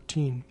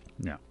 2013.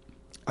 Yeah.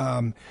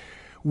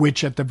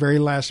 Which at the very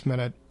last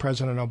minute,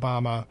 President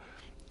Obama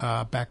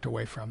backed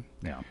away from.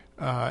 Yeah.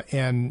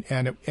 And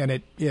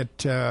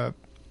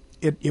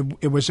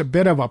it was a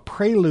bit of a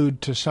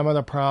prelude to some of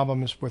the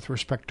problems with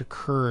respect to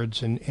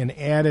Kurds, and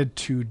added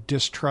to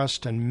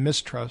distrust and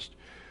mistrust,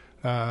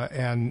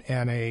 and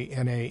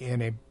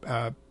a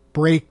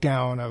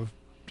breakdown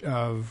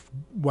of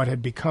what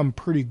had become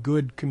pretty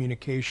good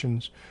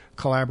communications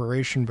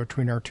collaboration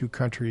between our two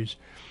countries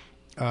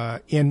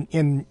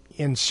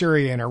in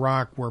Syria and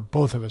Iraq, where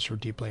both of us were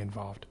deeply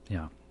involved.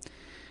 Yeah.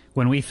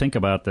 When we think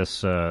about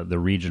this, the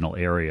regional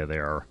area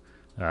there,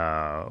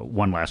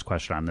 one last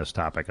question on this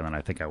topic, and then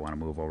I think I want to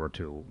move over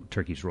to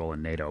Turkey's role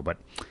in NATO. But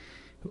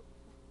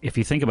if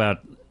you think about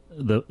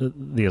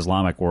the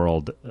Islamic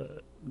world,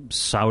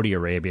 Saudi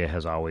Arabia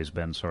has always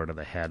been sort of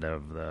the head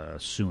of the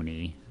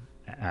Sunni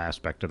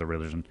aspect of the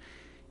religion,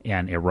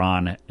 and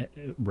Iran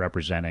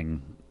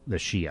representing the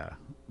Shia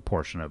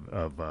portion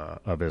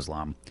of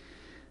Islam.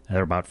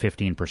 They're about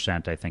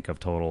 15%, I think, of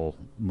total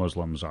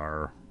Muslims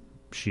are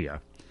Shia.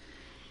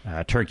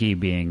 Turkey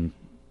being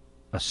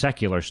a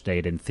secular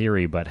state in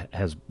theory, but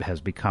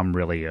has become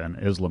really an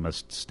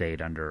Islamist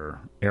state under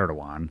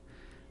Erdogan.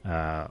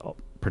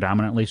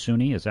 Predominantly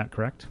Sunni, is that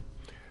correct?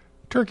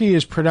 Turkey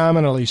is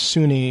predominantly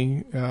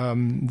Sunni.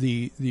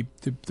 The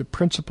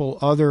principal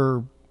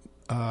other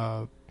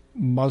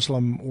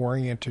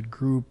Muslim-oriented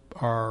group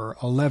are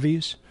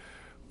Alevis,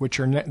 which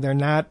are they're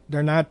not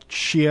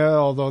Shia,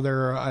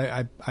 although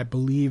I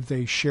believe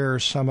they share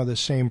some of the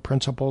same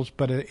principles,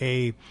 but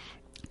a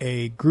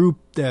group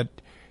that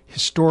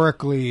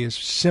historically has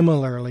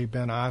similarly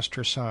been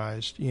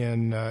ostracized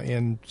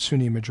in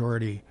Sunni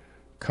majority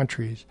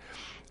countries.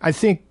 I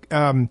think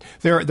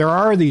there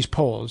are these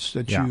poles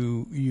that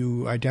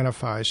you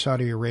identify: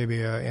 Saudi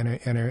Arabia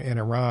and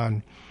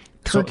Iran.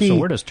 Turkey. So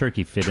where does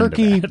Turkey fit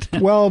into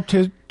that? Well,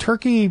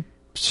 Turkey,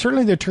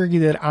 certainly the Turkey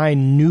that I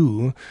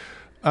knew,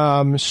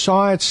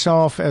 saw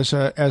itself as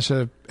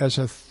a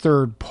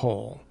third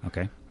pole.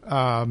 Okay.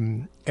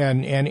 And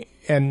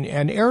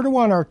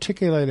Erdogan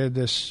articulated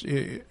this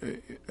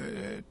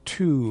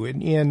too.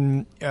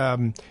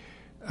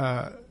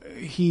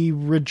 He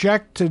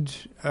rejected,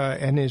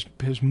 and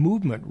his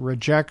movement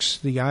rejects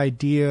the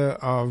idea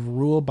of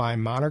rule by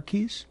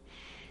monarchies.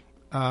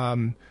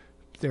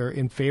 They're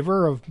in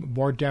favor of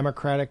more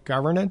democratic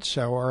governance,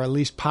 or at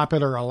least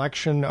popular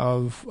election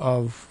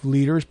of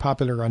leaders,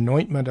 popular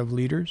anointment of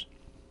leaders.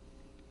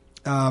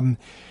 And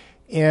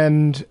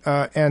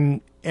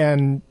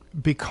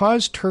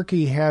because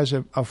Turkey has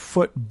a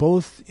foot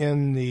both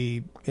in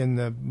the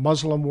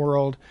Muslim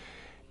world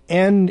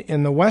and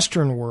in the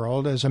Western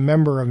world as a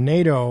member of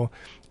NATO,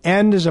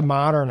 and as a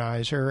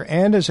modernizer,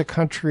 and as a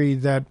country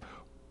that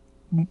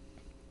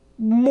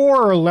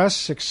more or less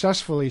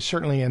successfully,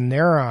 certainly in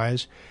their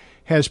eyes,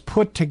 has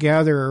put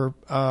together,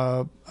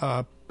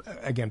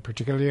 again,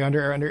 particularly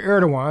under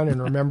Erdogan,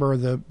 and remember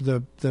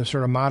the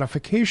sort of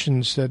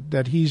modifications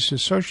that he's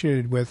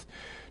associated with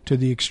to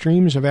the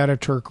extremes of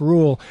Ataturk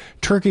rule,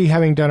 Turkey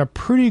having done a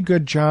pretty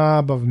good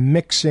job of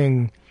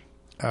mixing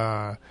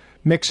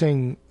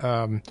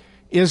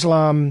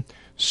Islam,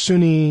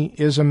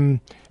 Sunniism,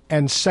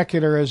 and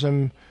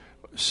secularism,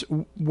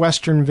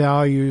 Western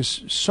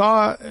values,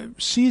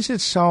 sees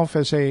itself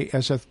as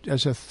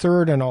a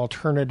third and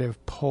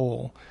alternative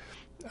pole.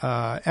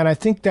 And I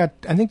think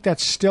that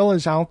still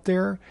is out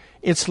there.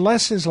 It's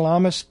less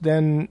Islamist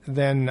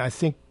than I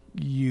think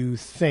you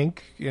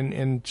think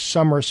in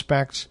some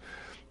respects.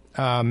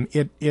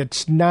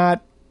 It's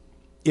not.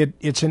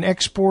 It's an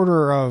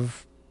exporter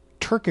of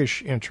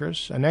Turkish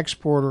interests, an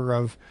exporter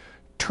of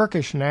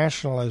Turkish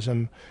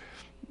nationalism,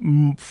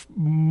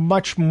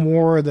 much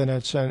more than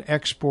it's an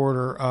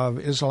exporter of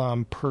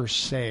Islam per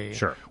se,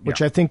 Sure, which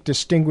yeah. I think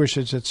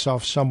distinguishes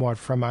itself somewhat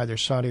from either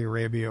Saudi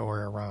Arabia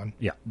or Iran.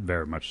 Yeah,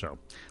 very much so.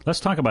 Let's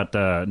talk about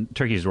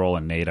Turkey's role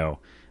in NATO.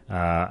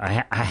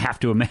 I have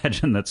to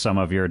imagine that some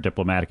of your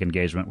diplomatic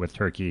engagement with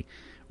Turkey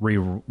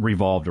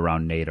revolved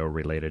around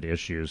NATO-related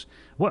issues.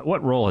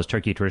 What role has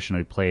Turkey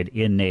traditionally played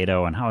in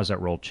NATO, and how has that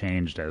role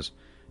changed as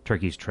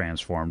Turkey's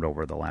transformed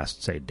over the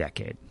last, say,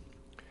 decade?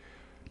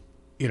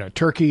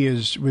 Turkey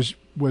was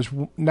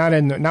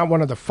not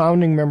one of the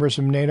founding members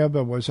of NATO,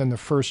 but was in the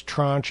first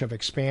tranche of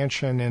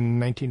expansion in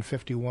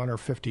 1951 or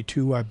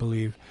 52, I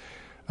believe,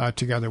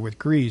 together with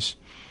Greece.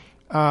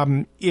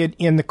 In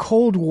the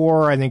Cold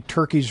War, I think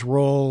Turkey's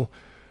role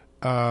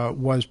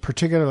was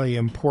particularly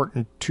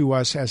important to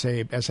us as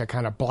a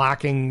kind of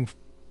blocking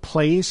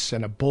place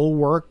and a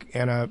bulwark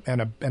and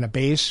a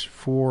base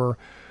for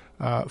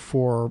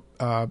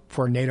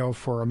NATO,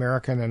 for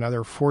American and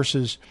other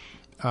forces,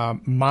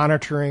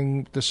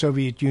 monitoring the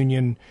Soviet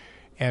Union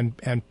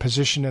and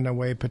positioned in a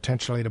way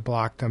potentially to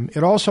block them.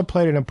 It also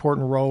played an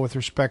important role with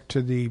respect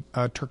to the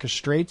Turkish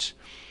Straits,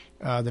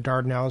 the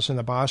Dardanelles and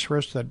the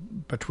Bosphorus,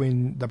 that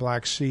between the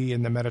Black Sea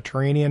and the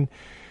Mediterranean,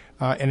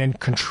 and in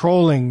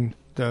controlling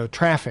the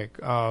traffic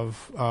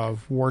of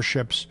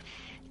warships.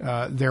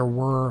 There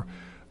were,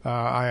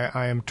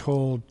 I am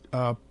told,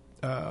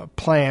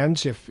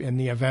 plans, if in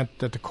the event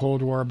that the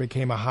Cold War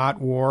became a hot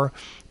war,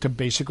 to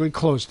basically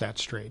close that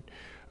strait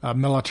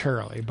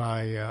militarily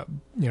by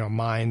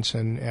mines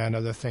and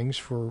other things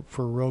for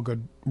real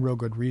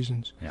good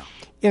reasons. Yeah.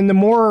 In the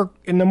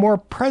more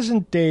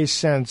present day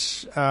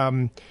sense,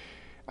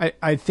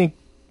 I think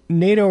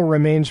NATO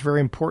remains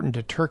very important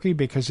to Turkey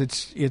because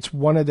it's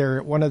one of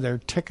their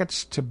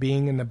tickets to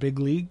being in the big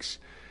leagues.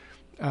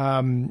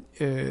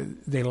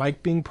 They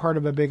like being part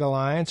of a big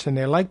alliance, and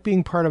they like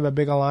being part of a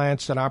big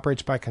alliance that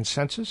operates by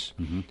consensus,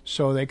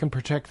 so they can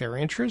protect their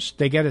interests.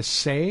 They get a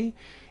say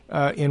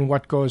in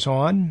what goes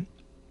on.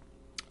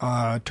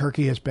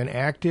 Turkey has been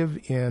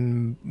active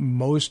in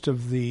most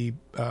of the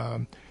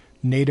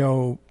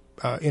NATO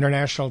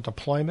international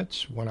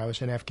deployments. When I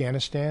was in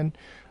Afghanistan,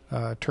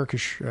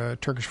 Turkish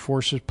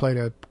forces played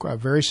a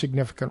very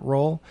significant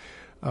role.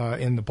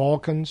 In the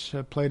Balkans,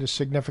 played a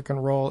significant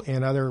role.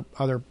 In other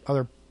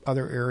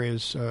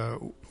areas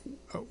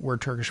where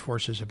Turkish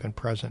forces have been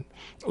present.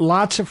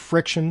 Lots of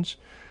frictions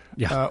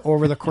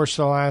over the course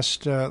of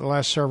the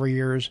last several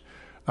years,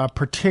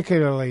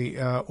 particularly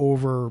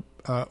over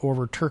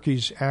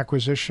Turkey's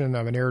acquisition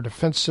of an air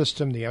defense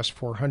system, the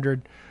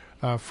S-400,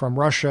 from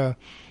Russia,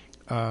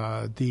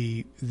 that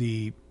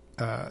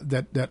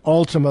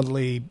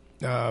ultimately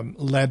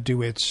led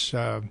to its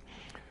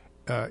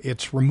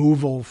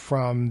removal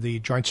from the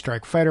Joint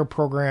Strike Fighter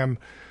program,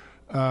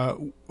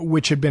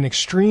 which had been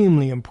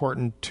extremely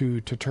important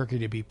to Turkey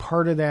to be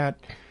part of that,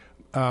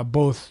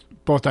 both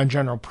on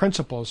general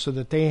principles, so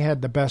that they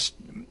had the best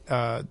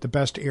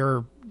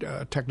air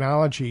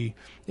technology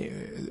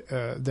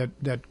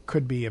that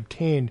could be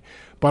obtained,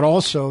 but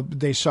also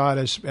they saw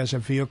it as a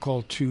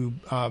vehicle to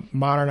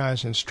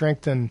modernize and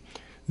strengthen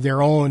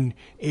their own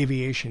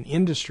aviation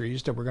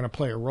industries that were going to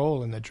play a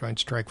role in the Joint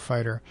Strike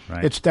Fighter.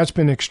 Right. That's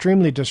been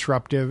extremely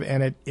disruptive,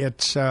 and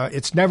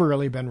it's never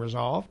really been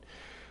resolved.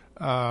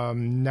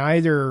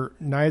 Neither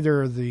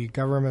the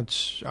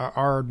governments,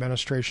 our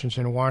administrations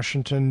in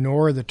Washington,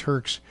 nor the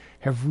Turks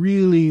have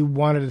really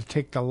wanted to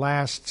take the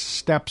last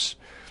steps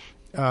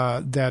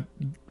that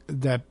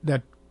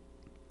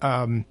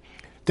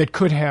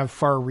could have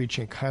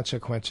far-reaching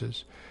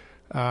consequences.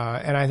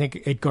 And I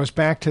think it goes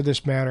back to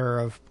this matter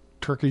of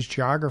Turkey's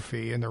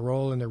geography and the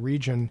role in the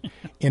region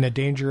in a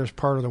dangerous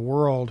part of the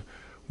world,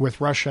 with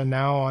Russia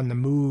now on the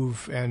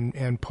move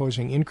and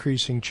posing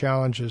increasing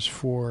challenges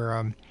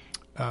for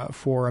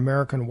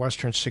American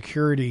Western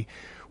security.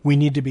 We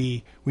need to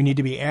be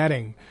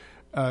adding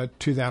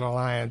to that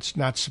alliance,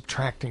 not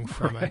subtracting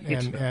from it,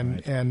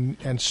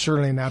 and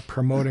certainly not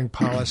promoting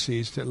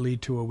policies that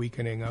lead to a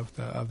weakening of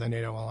the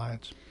NATO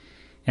alliance.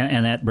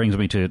 And that brings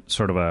me to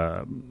sort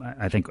of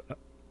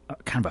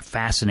kind of a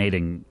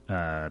fascinating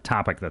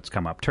topic that's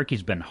come up.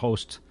 Turkey's been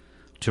host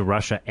to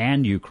Russia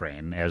and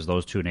Ukraine as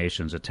those two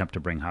nations attempt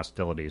to bring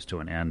hostilities to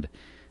an end.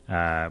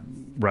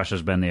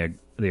 Russia's been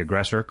the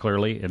aggressor,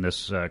 clearly, in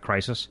this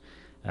crisis.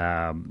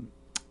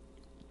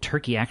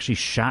 Turkey actually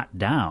shot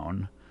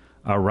down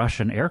a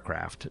Russian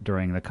aircraft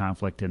during the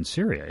conflict in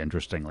Syria,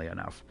 interestingly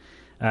enough.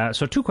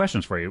 So two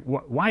questions for you.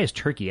 Why is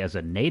Turkey, as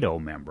a NATO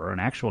member, an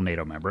actual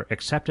NATO member,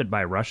 accepted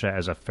by Russia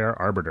as a fair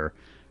arbiter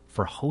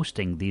for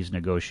hosting these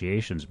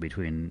negotiations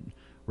between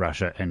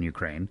Russia and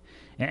Ukraine?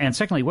 And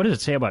secondly, what does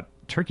it say about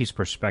Turkey's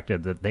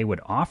perspective that they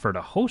would offer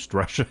to host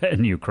Russia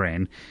and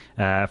Ukraine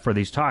for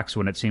these talks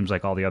when it seems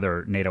like all the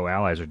other NATO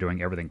allies are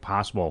doing everything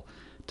possible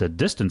to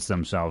distance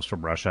themselves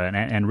from Russia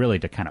and really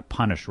to kind of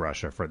punish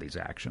Russia for these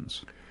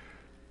actions?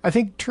 I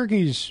think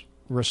Turkey's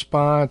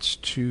response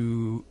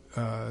to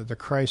the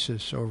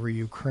crisis over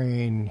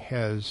Ukraine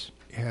can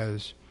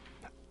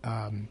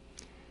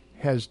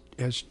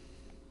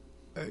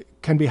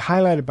be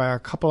highlighted by a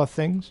couple of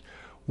things.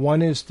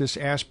 One is this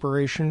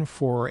aspiration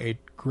for a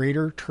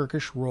greater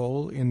Turkish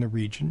role in the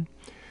region.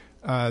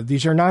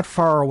 These are not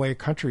faraway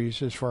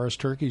countries as far as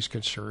Turkey is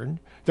concerned.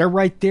 They're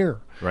right there.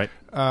 Right.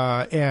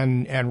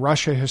 And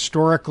Russia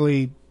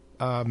historically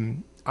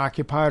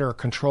occupied or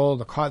controlled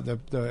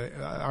the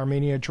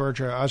Armenia,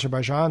 Georgia,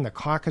 Azerbaijan, the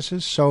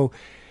Caucasus. So,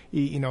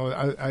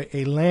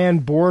 a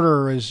land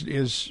border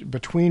is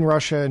between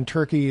Russia and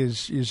Turkey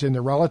is in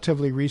the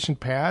relatively recent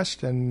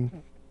past,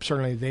 and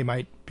certainly they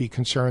might be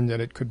concerned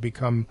that it could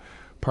become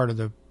part of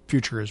the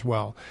future as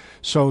well.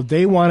 So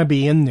they want to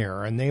be in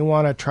there, and they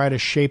want to try to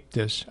shape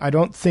this. I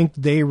don't think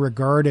they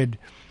regarded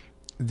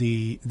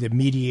the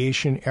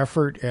mediation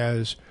effort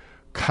as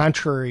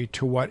contrary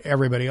to what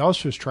everybody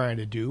else was trying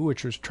to do,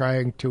 which was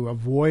trying to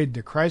avoid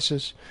the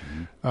crisis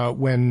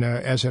when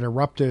as it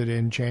erupted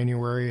in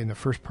January and the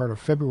first part of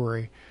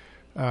February.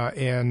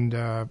 And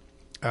so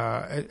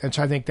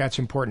I think that's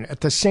important.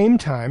 At the same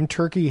time,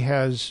 Turkey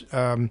has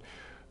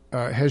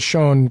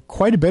shown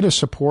quite a bit of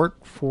support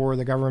for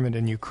the government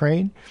in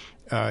Ukraine.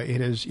 It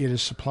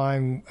is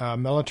supplying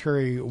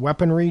military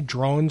weaponry,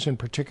 drones in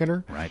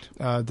particular, right,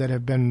 that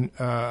have been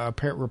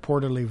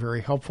reportedly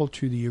very helpful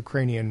to the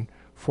Ukrainian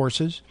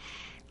forces.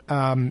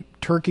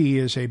 Turkey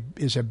is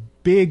a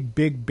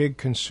big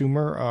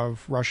consumer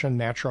of Russian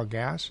natural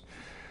gas,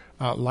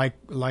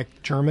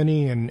 like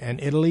Germany and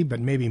Italy, but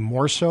maybe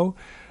more so.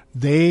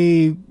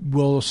 They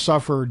will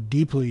suffer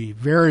deeply,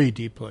 very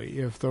deeply,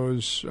 if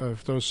those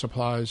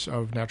supplies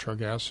of natural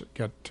gas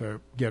get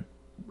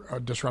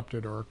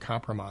disrupted or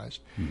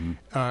compromised. Mm-hmm.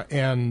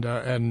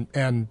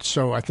 And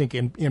so I think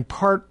in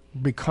part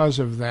because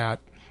of that,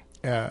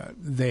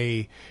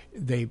 they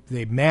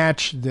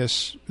match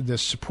this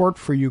support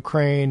for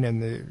Ukraine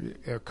and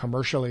the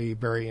commercially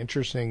very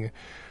interesting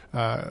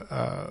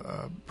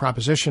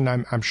proposition.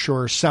 I'm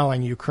sure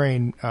selling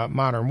Ukraine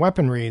modern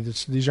weaponry.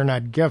 These are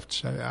not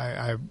gifts.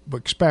 I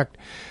expect.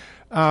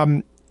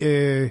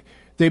 They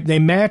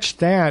match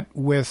that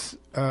with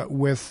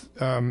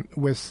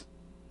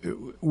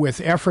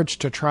efforts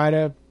to try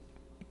to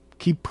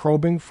keep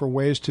probing for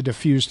ways to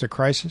diffuse the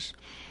crisis.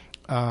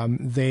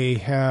 They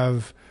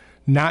have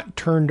not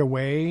turned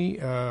away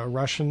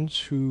Russians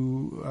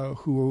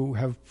who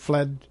have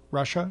fled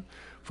Russia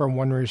for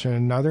one reason or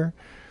another.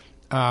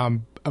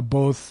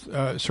 Both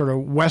sort of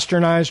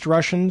westernized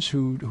Russians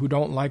who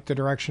don't like the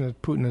direction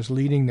that Putin is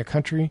leading the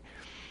country,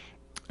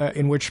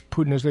 in which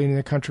Putin is leading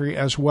the country,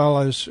 as well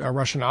as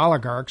Russian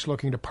oligarchs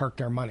looking to park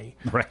their money.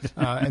 Right.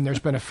 And there's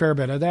been a fair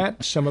bit of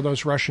that. Some of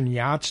those Russian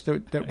yachts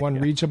that one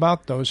reads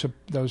about, those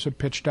have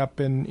pitched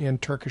up in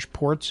Turkish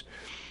ports.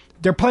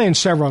 They're playing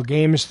several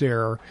games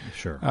there.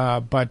 Sure.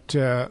 But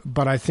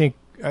I think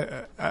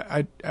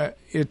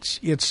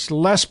it's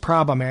less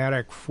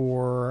problematic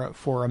for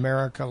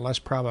America.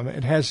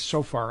 It has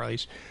so far at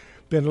least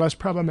been less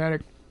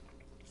problematic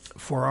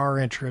for our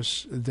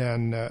interests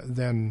than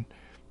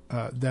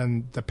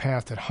the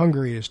path that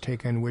Hungary has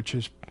taken, which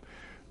is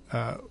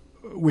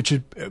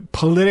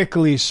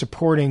politically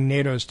supporting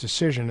NATO's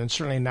decision and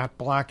certainly not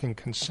blocking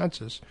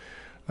consensus,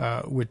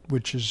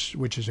 which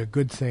is a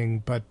good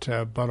thing, but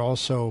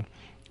also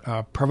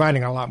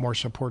providing a lot more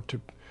support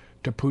to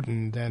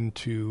Putin than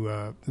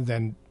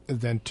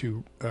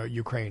to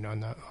Ukraine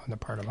on the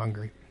part of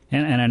Hungary.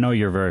 And I know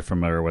you're very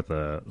familiar with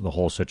the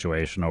whole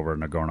situation over in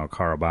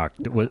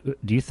Nagorno-Karabakh.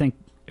 Do you think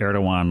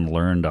Erdogan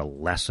learned a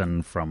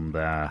lesson from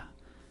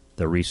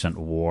the recent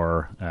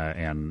war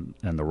and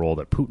the role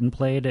that Putin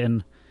played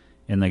in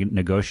the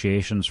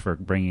negotiations for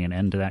bringing an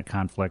end to that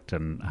conflict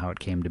and how it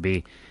came to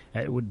be?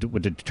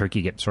 Did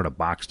Turkey get sort of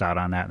boxed out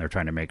on that, and they're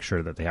trying to make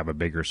sure that they have a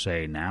bigger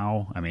say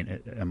now? I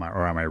mean, am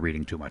I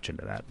reading too much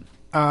into that?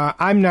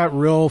 I'm not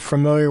real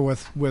familiar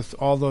with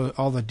all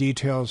the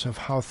details of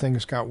how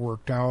things got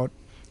worked out.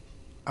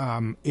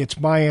 It's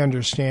my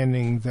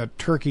understanding that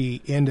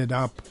Turkey ended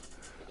up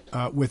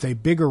with a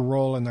bigger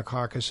role in the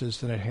Caucasus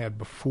than it had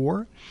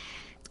before.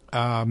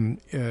 And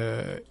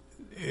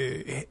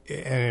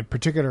in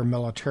particular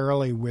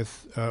militarily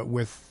with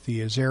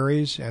the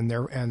Azeris and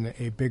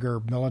a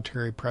bigger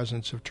military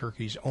presence of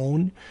Turkey's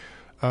own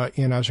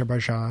in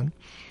Azerbaijan.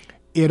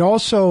 It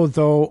also,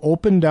 though,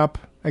 opened up,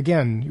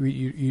 again,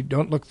 you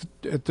don't look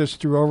at this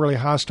through overly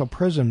hostile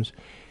prisms,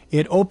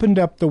 it opened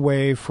up the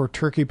way for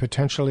Turkey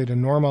potentially to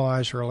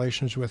normalize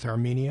relations with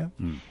Armenia,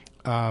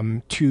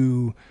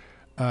 to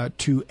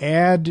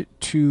add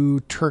to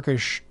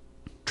Turkish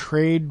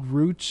trade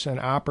routes and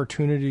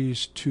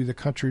opportunities to the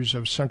countries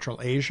of Central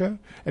Asia,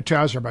 to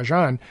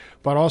Azerbaijan,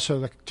 but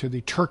also to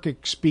the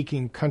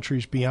Turkic-speaking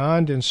countries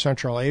beyond in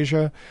Central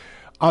Asia.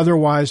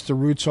 Otherwise, the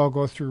routes all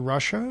go through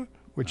Russia,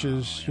 which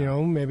is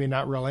maybe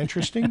not real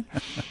interesting.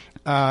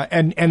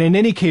 And in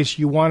any case,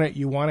 you want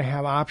to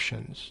have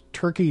options.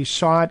 Turkey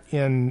sought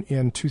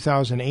in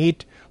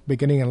 2008,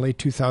 beginning in late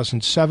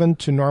 2007,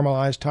 to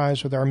normalize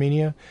ties with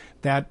Armenia.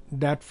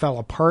 That fell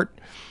apart.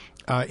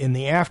 In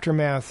the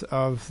aftermath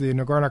of the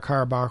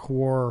Nagorno-Karabakh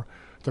war,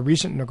 the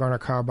recent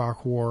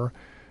Nagorno-Karabakh war,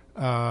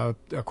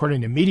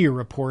 according to media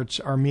reports,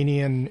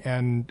 Armenian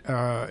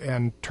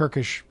and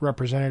Turkish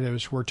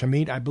representatives were to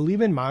meet, I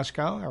believe, in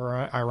Moscow,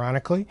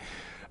 ironically,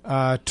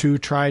 to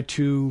try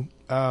to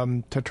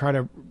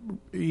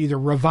either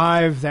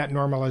revive that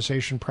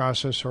normalization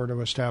process or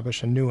to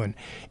establish a new one.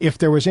 If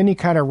there was any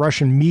kind of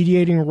Russian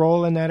mediating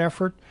role in that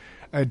effort,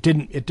 it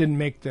didn't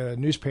make the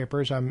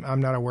newspapers.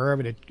 I'm not aware of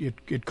it.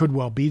 It could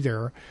well be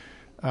there,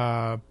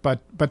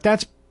 but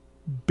that's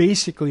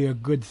basically a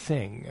good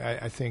thing,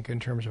 I think, in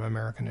terms of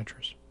American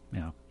interests.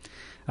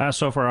 Yeah.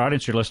 So for our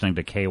audience, you're listening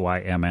to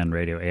KYMN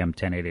Radio, AM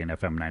 1080 and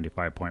FM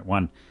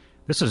 95.1.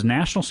 This is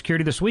National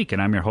Security This Week,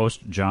 and I'm your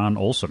host, John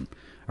Olson.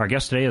 Our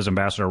guest today is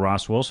Ambassador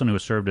Ross Wilson, who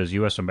has served as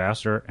U.S.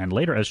 Ambassador and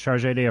later as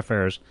Chargé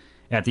d'Affaires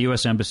at the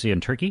U.S. Embassy in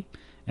Turkey.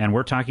 And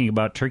we're talking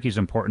about Turkey's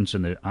importance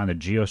on the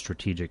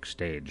geostrategic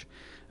stage.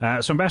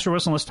 So, Ambassador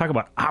Wilson, let's talk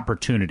about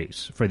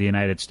opportunities for the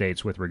United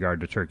States with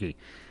regard to Turkey.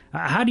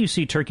 How do you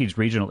see Turkey's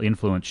regional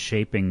influence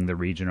shaping the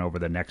region over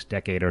the next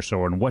decade or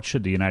so, and what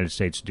should the United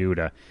States do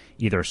to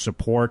either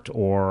support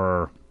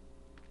or,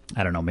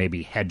 I don't know,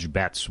 maybe hedge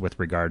bets with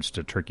regards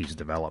to Turkey's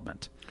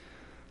development?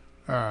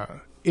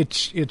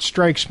 It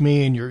strikes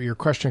me, and your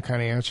question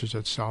kind of answers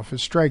itself.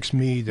 It strikes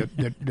me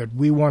that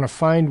we want to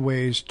find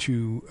ways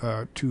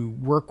to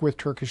work with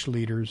Turkish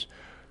leaders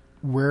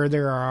where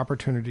there are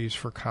opportunities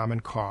for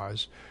common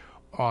cause.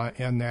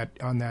 And that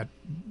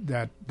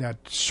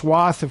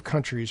swath of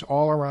countries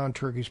all around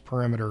Turkey's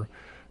perimeter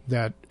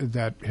that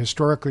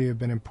historically have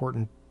been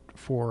important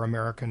for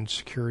American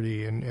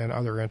security and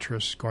other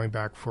interests going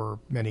back for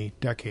many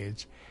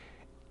decades,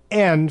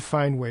 and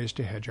find ways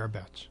to hedge our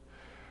bets.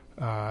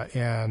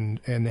 And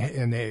in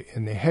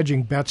the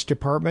hedging bets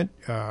department,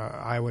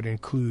 I would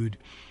include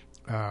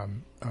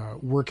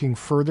working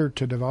further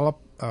to develop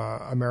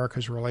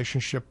America's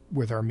relationship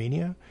with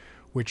Armenia,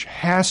 which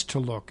has to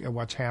look at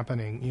what's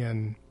happening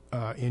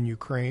in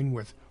Ukraine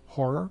with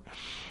horror.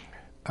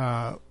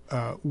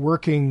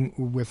 Working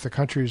with the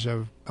countries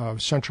of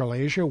Central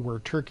Asia, where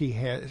Turkey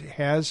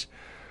has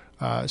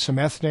some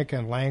ethnic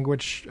and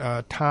language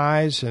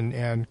ties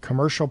and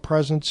commercial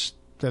presence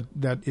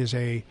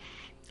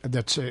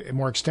that's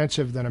more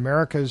extensive than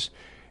America's,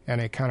 and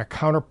a kind of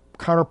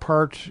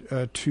counterpart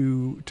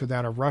to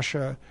that of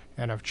Russia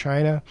and of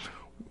China.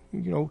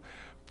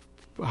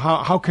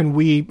 How can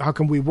we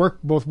work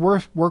with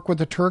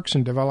the Turks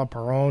and develop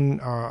our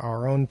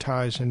own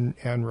ties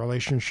and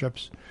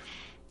relationships?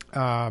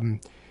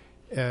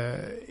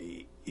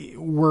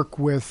 Work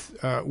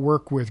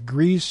with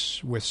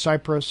Greece, with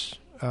Cyprus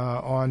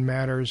on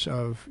matters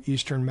of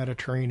Eastern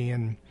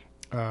Mediterranean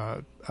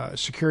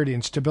security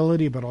and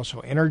stability, but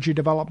also energy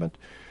development,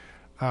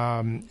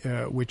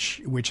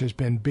 which has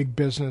been big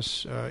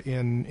business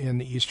in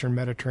the Eastern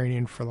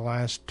Mediterranean for the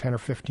last 10 or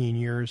 15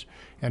 years,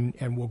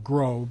 and will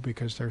grow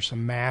because there's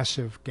some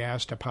massive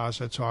gas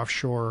deposits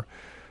offshore,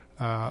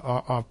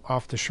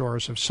 off the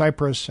shores of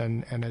Cyprus,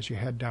 and as you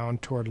head down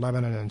toward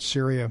Lebanon and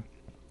Syria,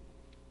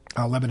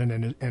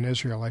 Lebanon and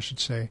Israel, I should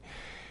say,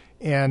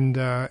 and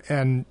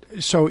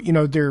so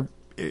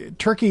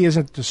Turkey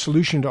isn't the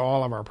solution to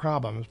all of our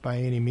problems by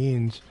any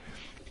means.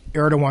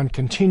 Erdogan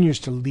continues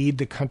to lead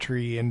the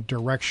country in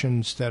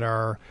directions that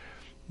are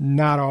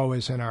not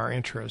always in our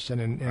interest,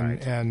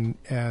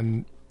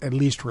 and at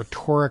least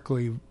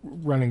rhetorically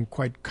running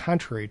quite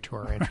contrary to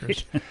our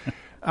interest.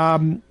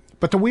 Right.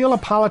 But the wheel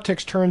of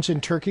politics turns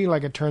in Turkey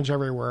like it turns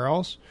everywhere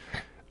else.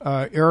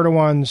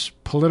 Erdogan's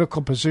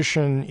political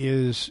position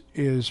is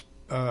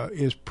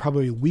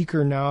probably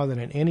weaker now than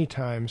at any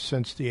time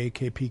since the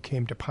AKP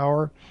came to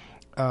power,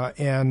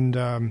 and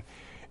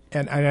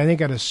I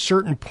think at a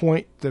certain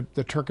point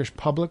the Turkish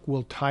public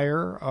will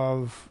tire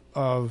of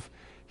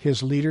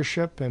his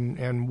leadership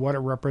and what it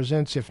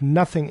represents. If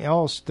nothing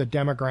else, the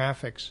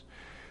demographics.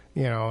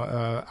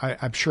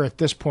 I'm sure at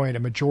this point a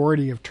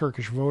majority of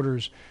Turkish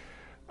voters,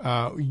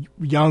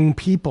 young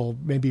people,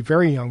 maybe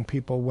very young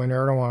people, when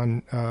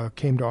Erdogan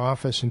came to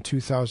office in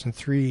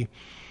 2003,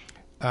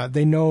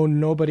 they know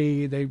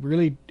nobody. They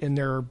really, in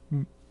their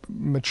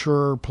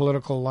mature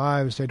political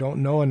lives, they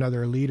don't know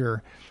another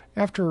leader.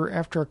 After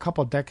a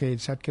couple of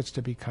decades, that gets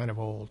to be kind of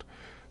old.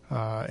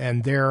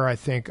 And there, I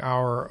think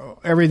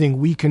everything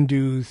we can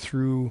do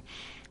through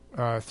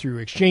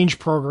exchange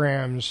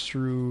programs,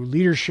 through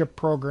leadership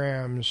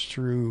programs,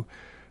 through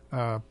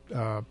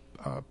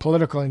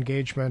political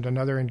engagement and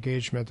other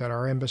engagement that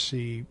our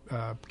embassy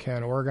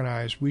can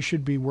organize, we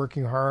should be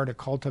working hard to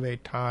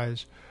cultivate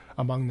ties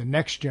among the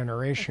next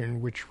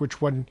generation, which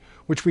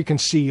we can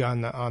see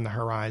on the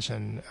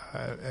horizon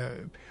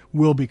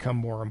will become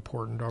more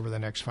important over the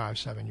next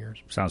 5-7 years.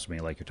 Sounds to me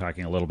like you're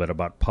talking a little bit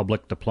about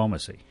public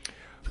diplomacy.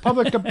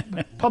 Public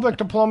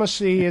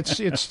diplomacy. It's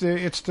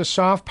the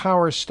soft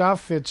power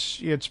stuff. It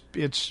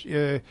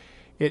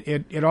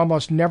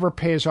almost never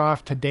pays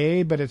off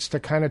today, but it's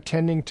the kind of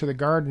tending to the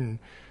garden,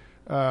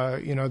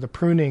 the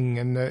pruning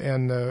and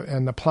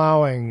the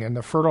plowing and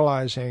the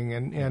fertilizing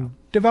and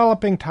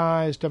developing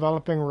ties,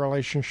 developing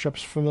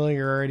relationships,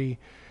 familiarity,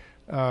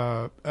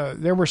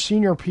 There were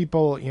senior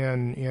people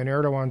in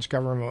Erdogan's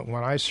government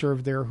when I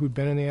served there who'd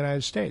been in the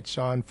United States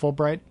on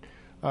Fulbright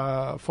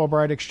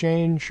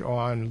exchange,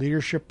 on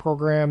leadership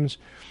programs,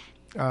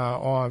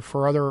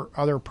 for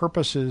other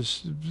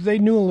purposes. They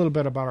knew a little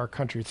bit about our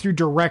country through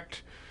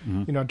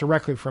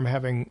directly from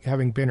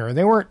having been here.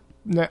 They weren't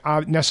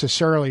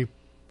necessarily,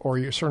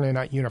 or certainly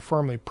not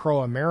uniformly,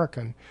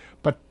 pro-American,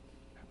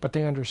 but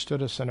they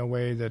understood us in a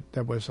way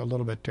that was a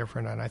little bit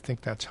different, and I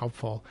think that's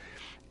helpful.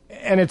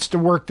 And it's the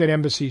work that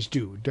embassies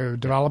do. They're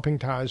developing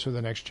ties with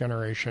the next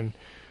generation.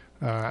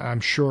 I'm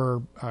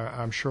sure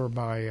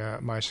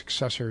my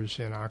successors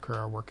in Ankara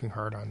are working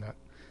hard on that.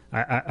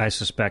 I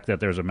suspect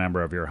that there's a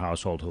member of your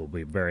household who will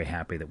be very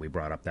happy that we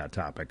brought up that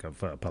topic of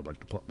public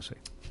diplomacy.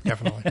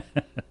 Definitely.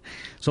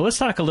 So let's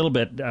talk a little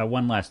bit,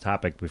 one last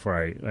topic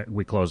before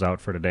we close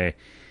out for today.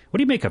 What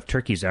do you make of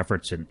Turkey's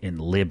efforts in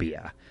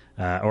Libya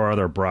or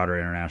other broader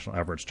international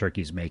efforts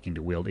Turkey's making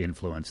to wield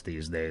influence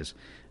these days?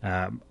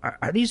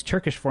 Are these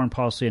Turkish foreign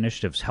policy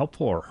initiatives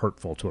helpful or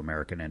hurtful to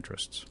American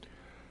interests?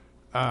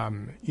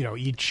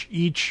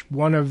 Each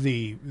one of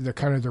the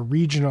kind of the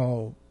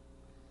regional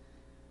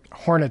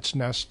hornet's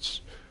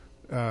nests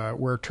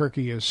where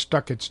Turkey has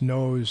stuck its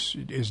nose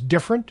is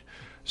different.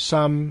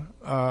 Some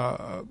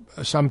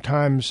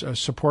sometimes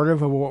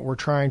supportive of what we're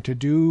trying to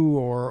do,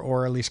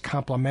 or at least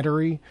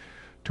complementary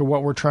to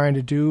what we're trying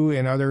to do,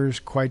 and others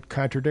quite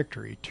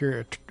contradictory.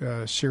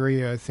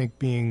 Syria, I think,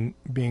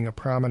 being a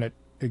prominent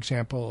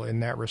example in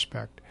that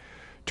respect.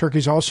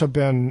 Turkey's also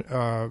been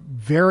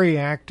very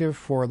active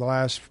for the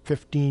last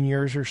 15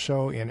 years or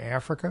so in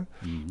Africa,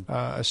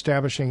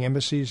 establishing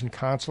embassies and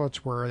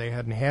consulates where they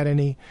hadn't had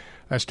any,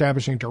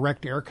 establishing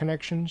direct air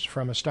connections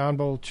from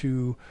Istanbul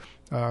to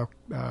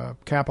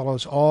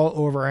capitals all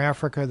over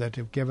Africa that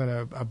have given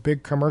a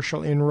big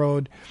commercial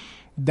inroad.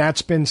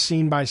 That's been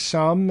seen by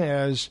some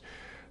as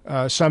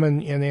some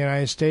in the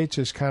United States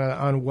as kind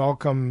of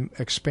unwelcome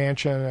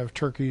expansion of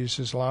Turkey's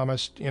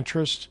Islamist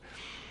interests.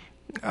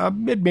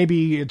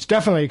 It's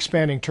definitely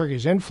expanding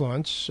Turkey's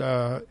influence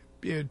to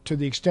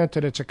the extent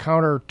that it's a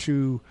counter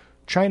to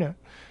China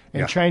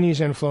and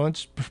Chinese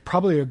influence.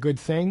 Probably a good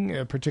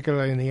thing,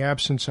 particularly in the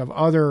absence of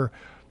other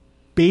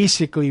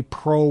basically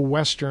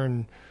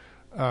pro-Western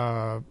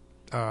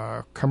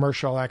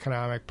commercial,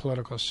 economic,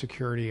 political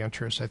security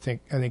interests. I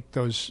think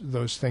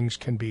those things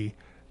can be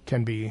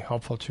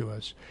helpful to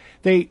us.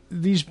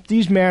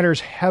 These matters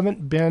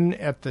haven't been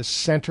at the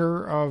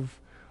center of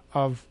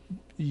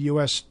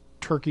U.S.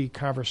 Turkey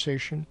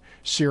conversation.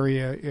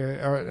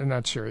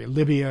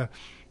 Libya,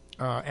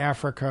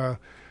 Africa,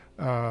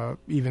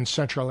 even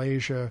Central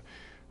Asia.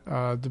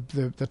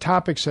 The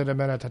topics that have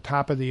been at the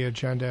top of the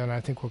agenda, and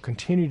I think will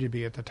continue to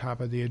be at the top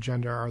of the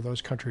agenda, are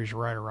those countries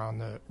right around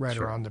the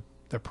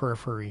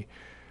periphery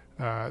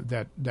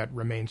that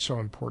remain so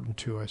important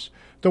to us.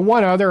 The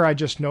one other I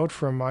just note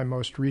from my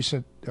most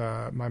recent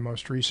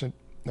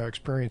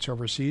experience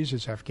overseas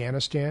is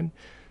Afghanistan.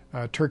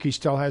 Turkey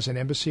still has an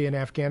embassy in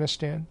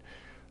Afghanistan.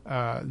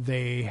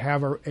 They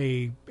have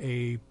a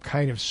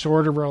kind of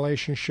sort of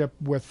relationship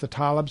with the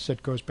Talibs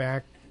that goes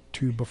back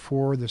to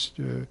before this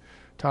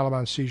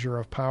Taliban seizure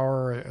of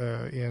power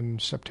in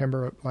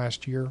September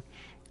last year.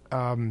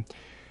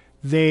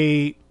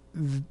 They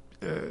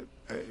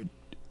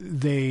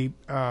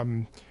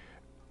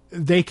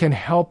can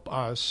help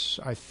us,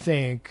 I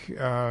think,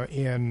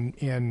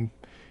 in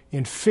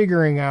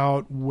figuring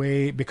out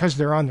because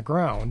they're on the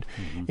ground,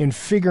 in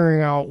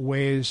figuring out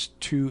ways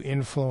to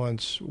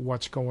influence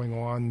what's going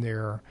on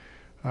there,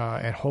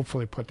 and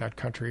hopefully put that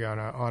country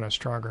on a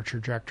stronger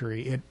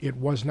trajectory. It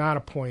was not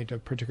a point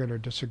of particular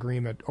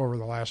disagreement over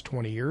the last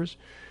 20 years,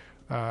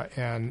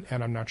 and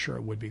I'm not sure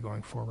it would be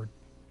going forward.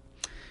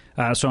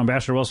 So,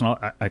 Ambassador Wilson,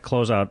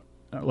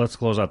 let's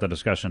close out the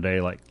discussion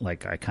today,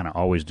 like I kind of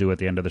always do at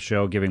the end of the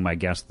show, giving my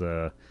guests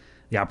the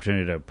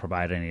opportunity to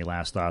provide any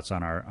last thoughts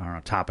on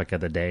our topic of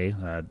the day.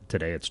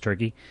 Today it's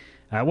Turkey.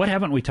 What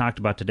haven't we talked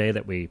about today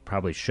that we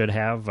probably should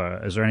have?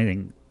 Is there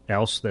anything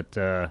else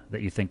that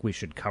you think we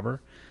should cover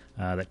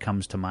that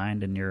comes to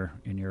mind in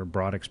your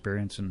broad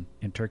experience in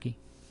Turkey?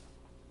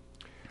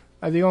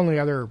 The only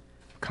other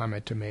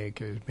comment to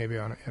make is maybe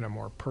in a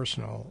more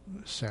personal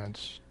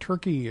sense.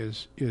 Turkey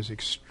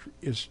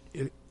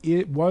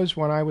it was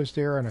when I was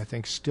there, and I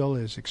think still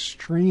is,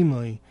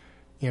 extremely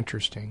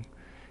interesting.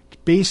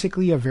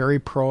 Basically a very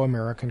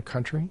pro-American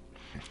country.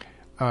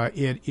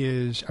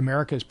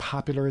 America is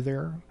popular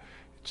there.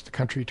 It's the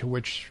country to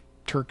which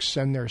Turks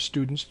send their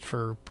students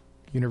for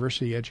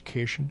university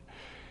education.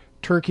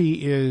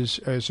 Turkey is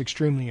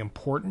extremely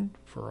important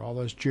for all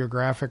those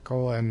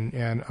geographical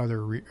and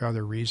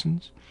other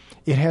reasons.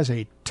 It has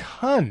a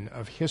ton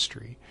of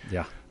history.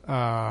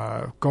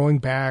 Going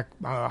back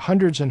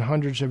hundreds and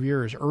hundreds of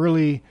years.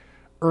 Early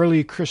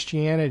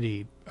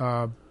Christianity,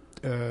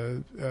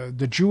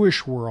 the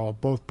Jewish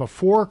world, both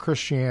before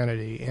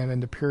Christianity and in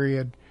the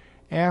period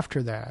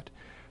after that,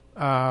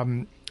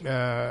 and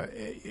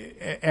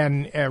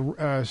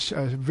a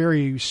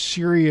very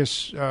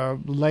serious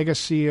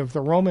legacy of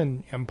the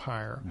Roman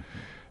Empire.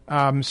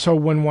 So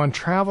when one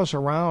travels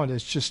around,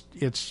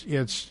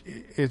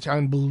 it's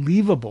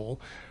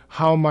unbelievable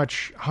how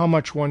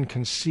much one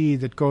can see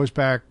that goes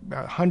back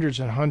hundreds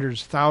and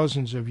hundreds,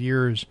 thousands of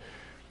years,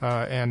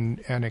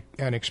 and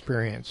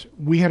experience.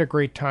 We had a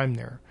great time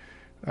there.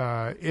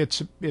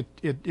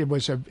 It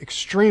was an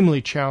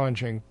extremely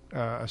challenging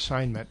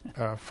assignment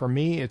for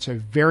me. It's a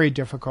very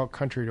difficult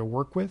country to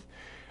work with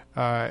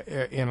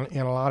in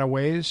a lot of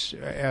ways,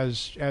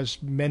 as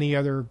many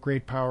other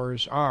great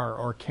powers are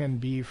or can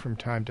be from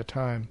time to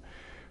time.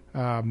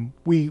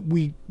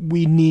 We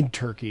need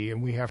Turkey,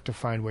 and we have to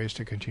find ways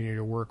to continue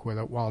to work with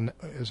it while,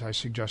 as I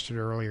suggested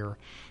earlier,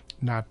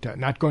 not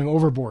going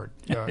overboard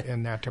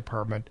in that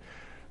department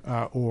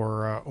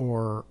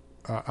or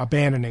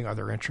abandoning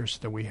other interests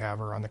that we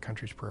have around the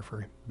country's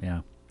periphery.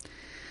 Yeah.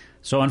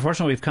 So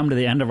unfortunately, we've come to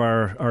the end of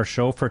our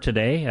show for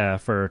today,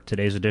 for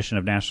today's edition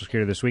of National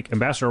Security This Week.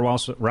 Ambassador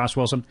Ross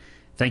Wilson,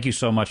 thank you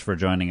so much for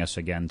joining us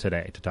again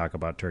today to talk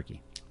about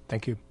Turkey.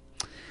 Thank you.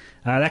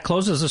 That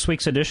closes this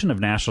week's edition of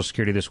National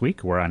Security This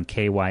Week. We're on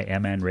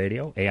KYMN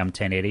Radio, AM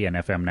 1080 and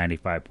FM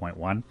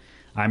 95.1.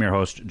 I'm your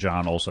host,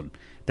 John Olson.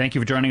 Thank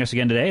you for joining us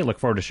again today. Look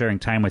forward to sharing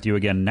time with you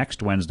again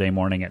next Wednesday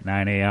morning at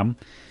 9 a.m.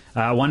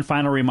 One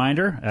final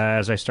reminder,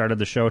 as I started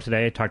the show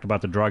today, I talked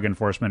about the Drug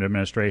Enforcement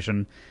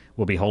Administration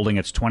will be holding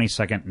its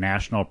 22nd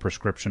National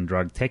Prescription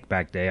Drug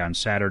Take-Back Day on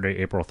Saturday,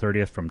 April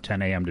 30th from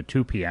 10 a.m. to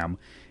 2 p.m.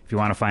 If you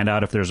want to find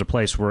out if there's a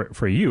place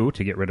for you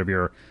to get rid of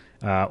your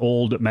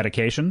old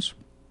medications,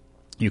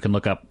 you can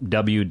look up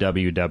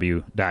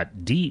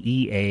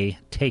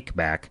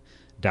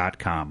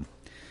www.deatakeback.com.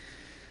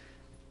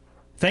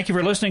 Thank you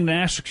for listening to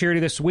National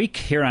Security This Week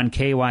here on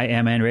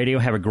KYMN Radio.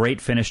 Have a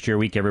great finish to your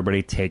week,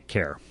 everybody. Take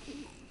care.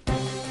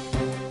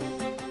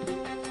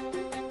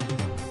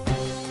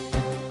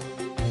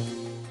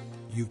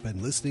 You've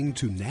been listening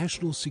to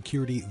National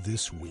Security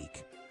This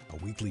Week, a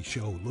weekly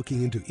show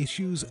looking into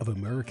issues of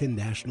American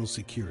national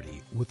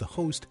security with the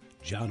host,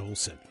 John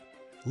Olson.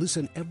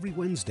 Listen every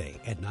Wednesday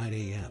at 9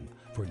 a.m.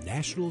 for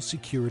National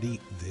Security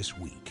This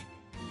Week.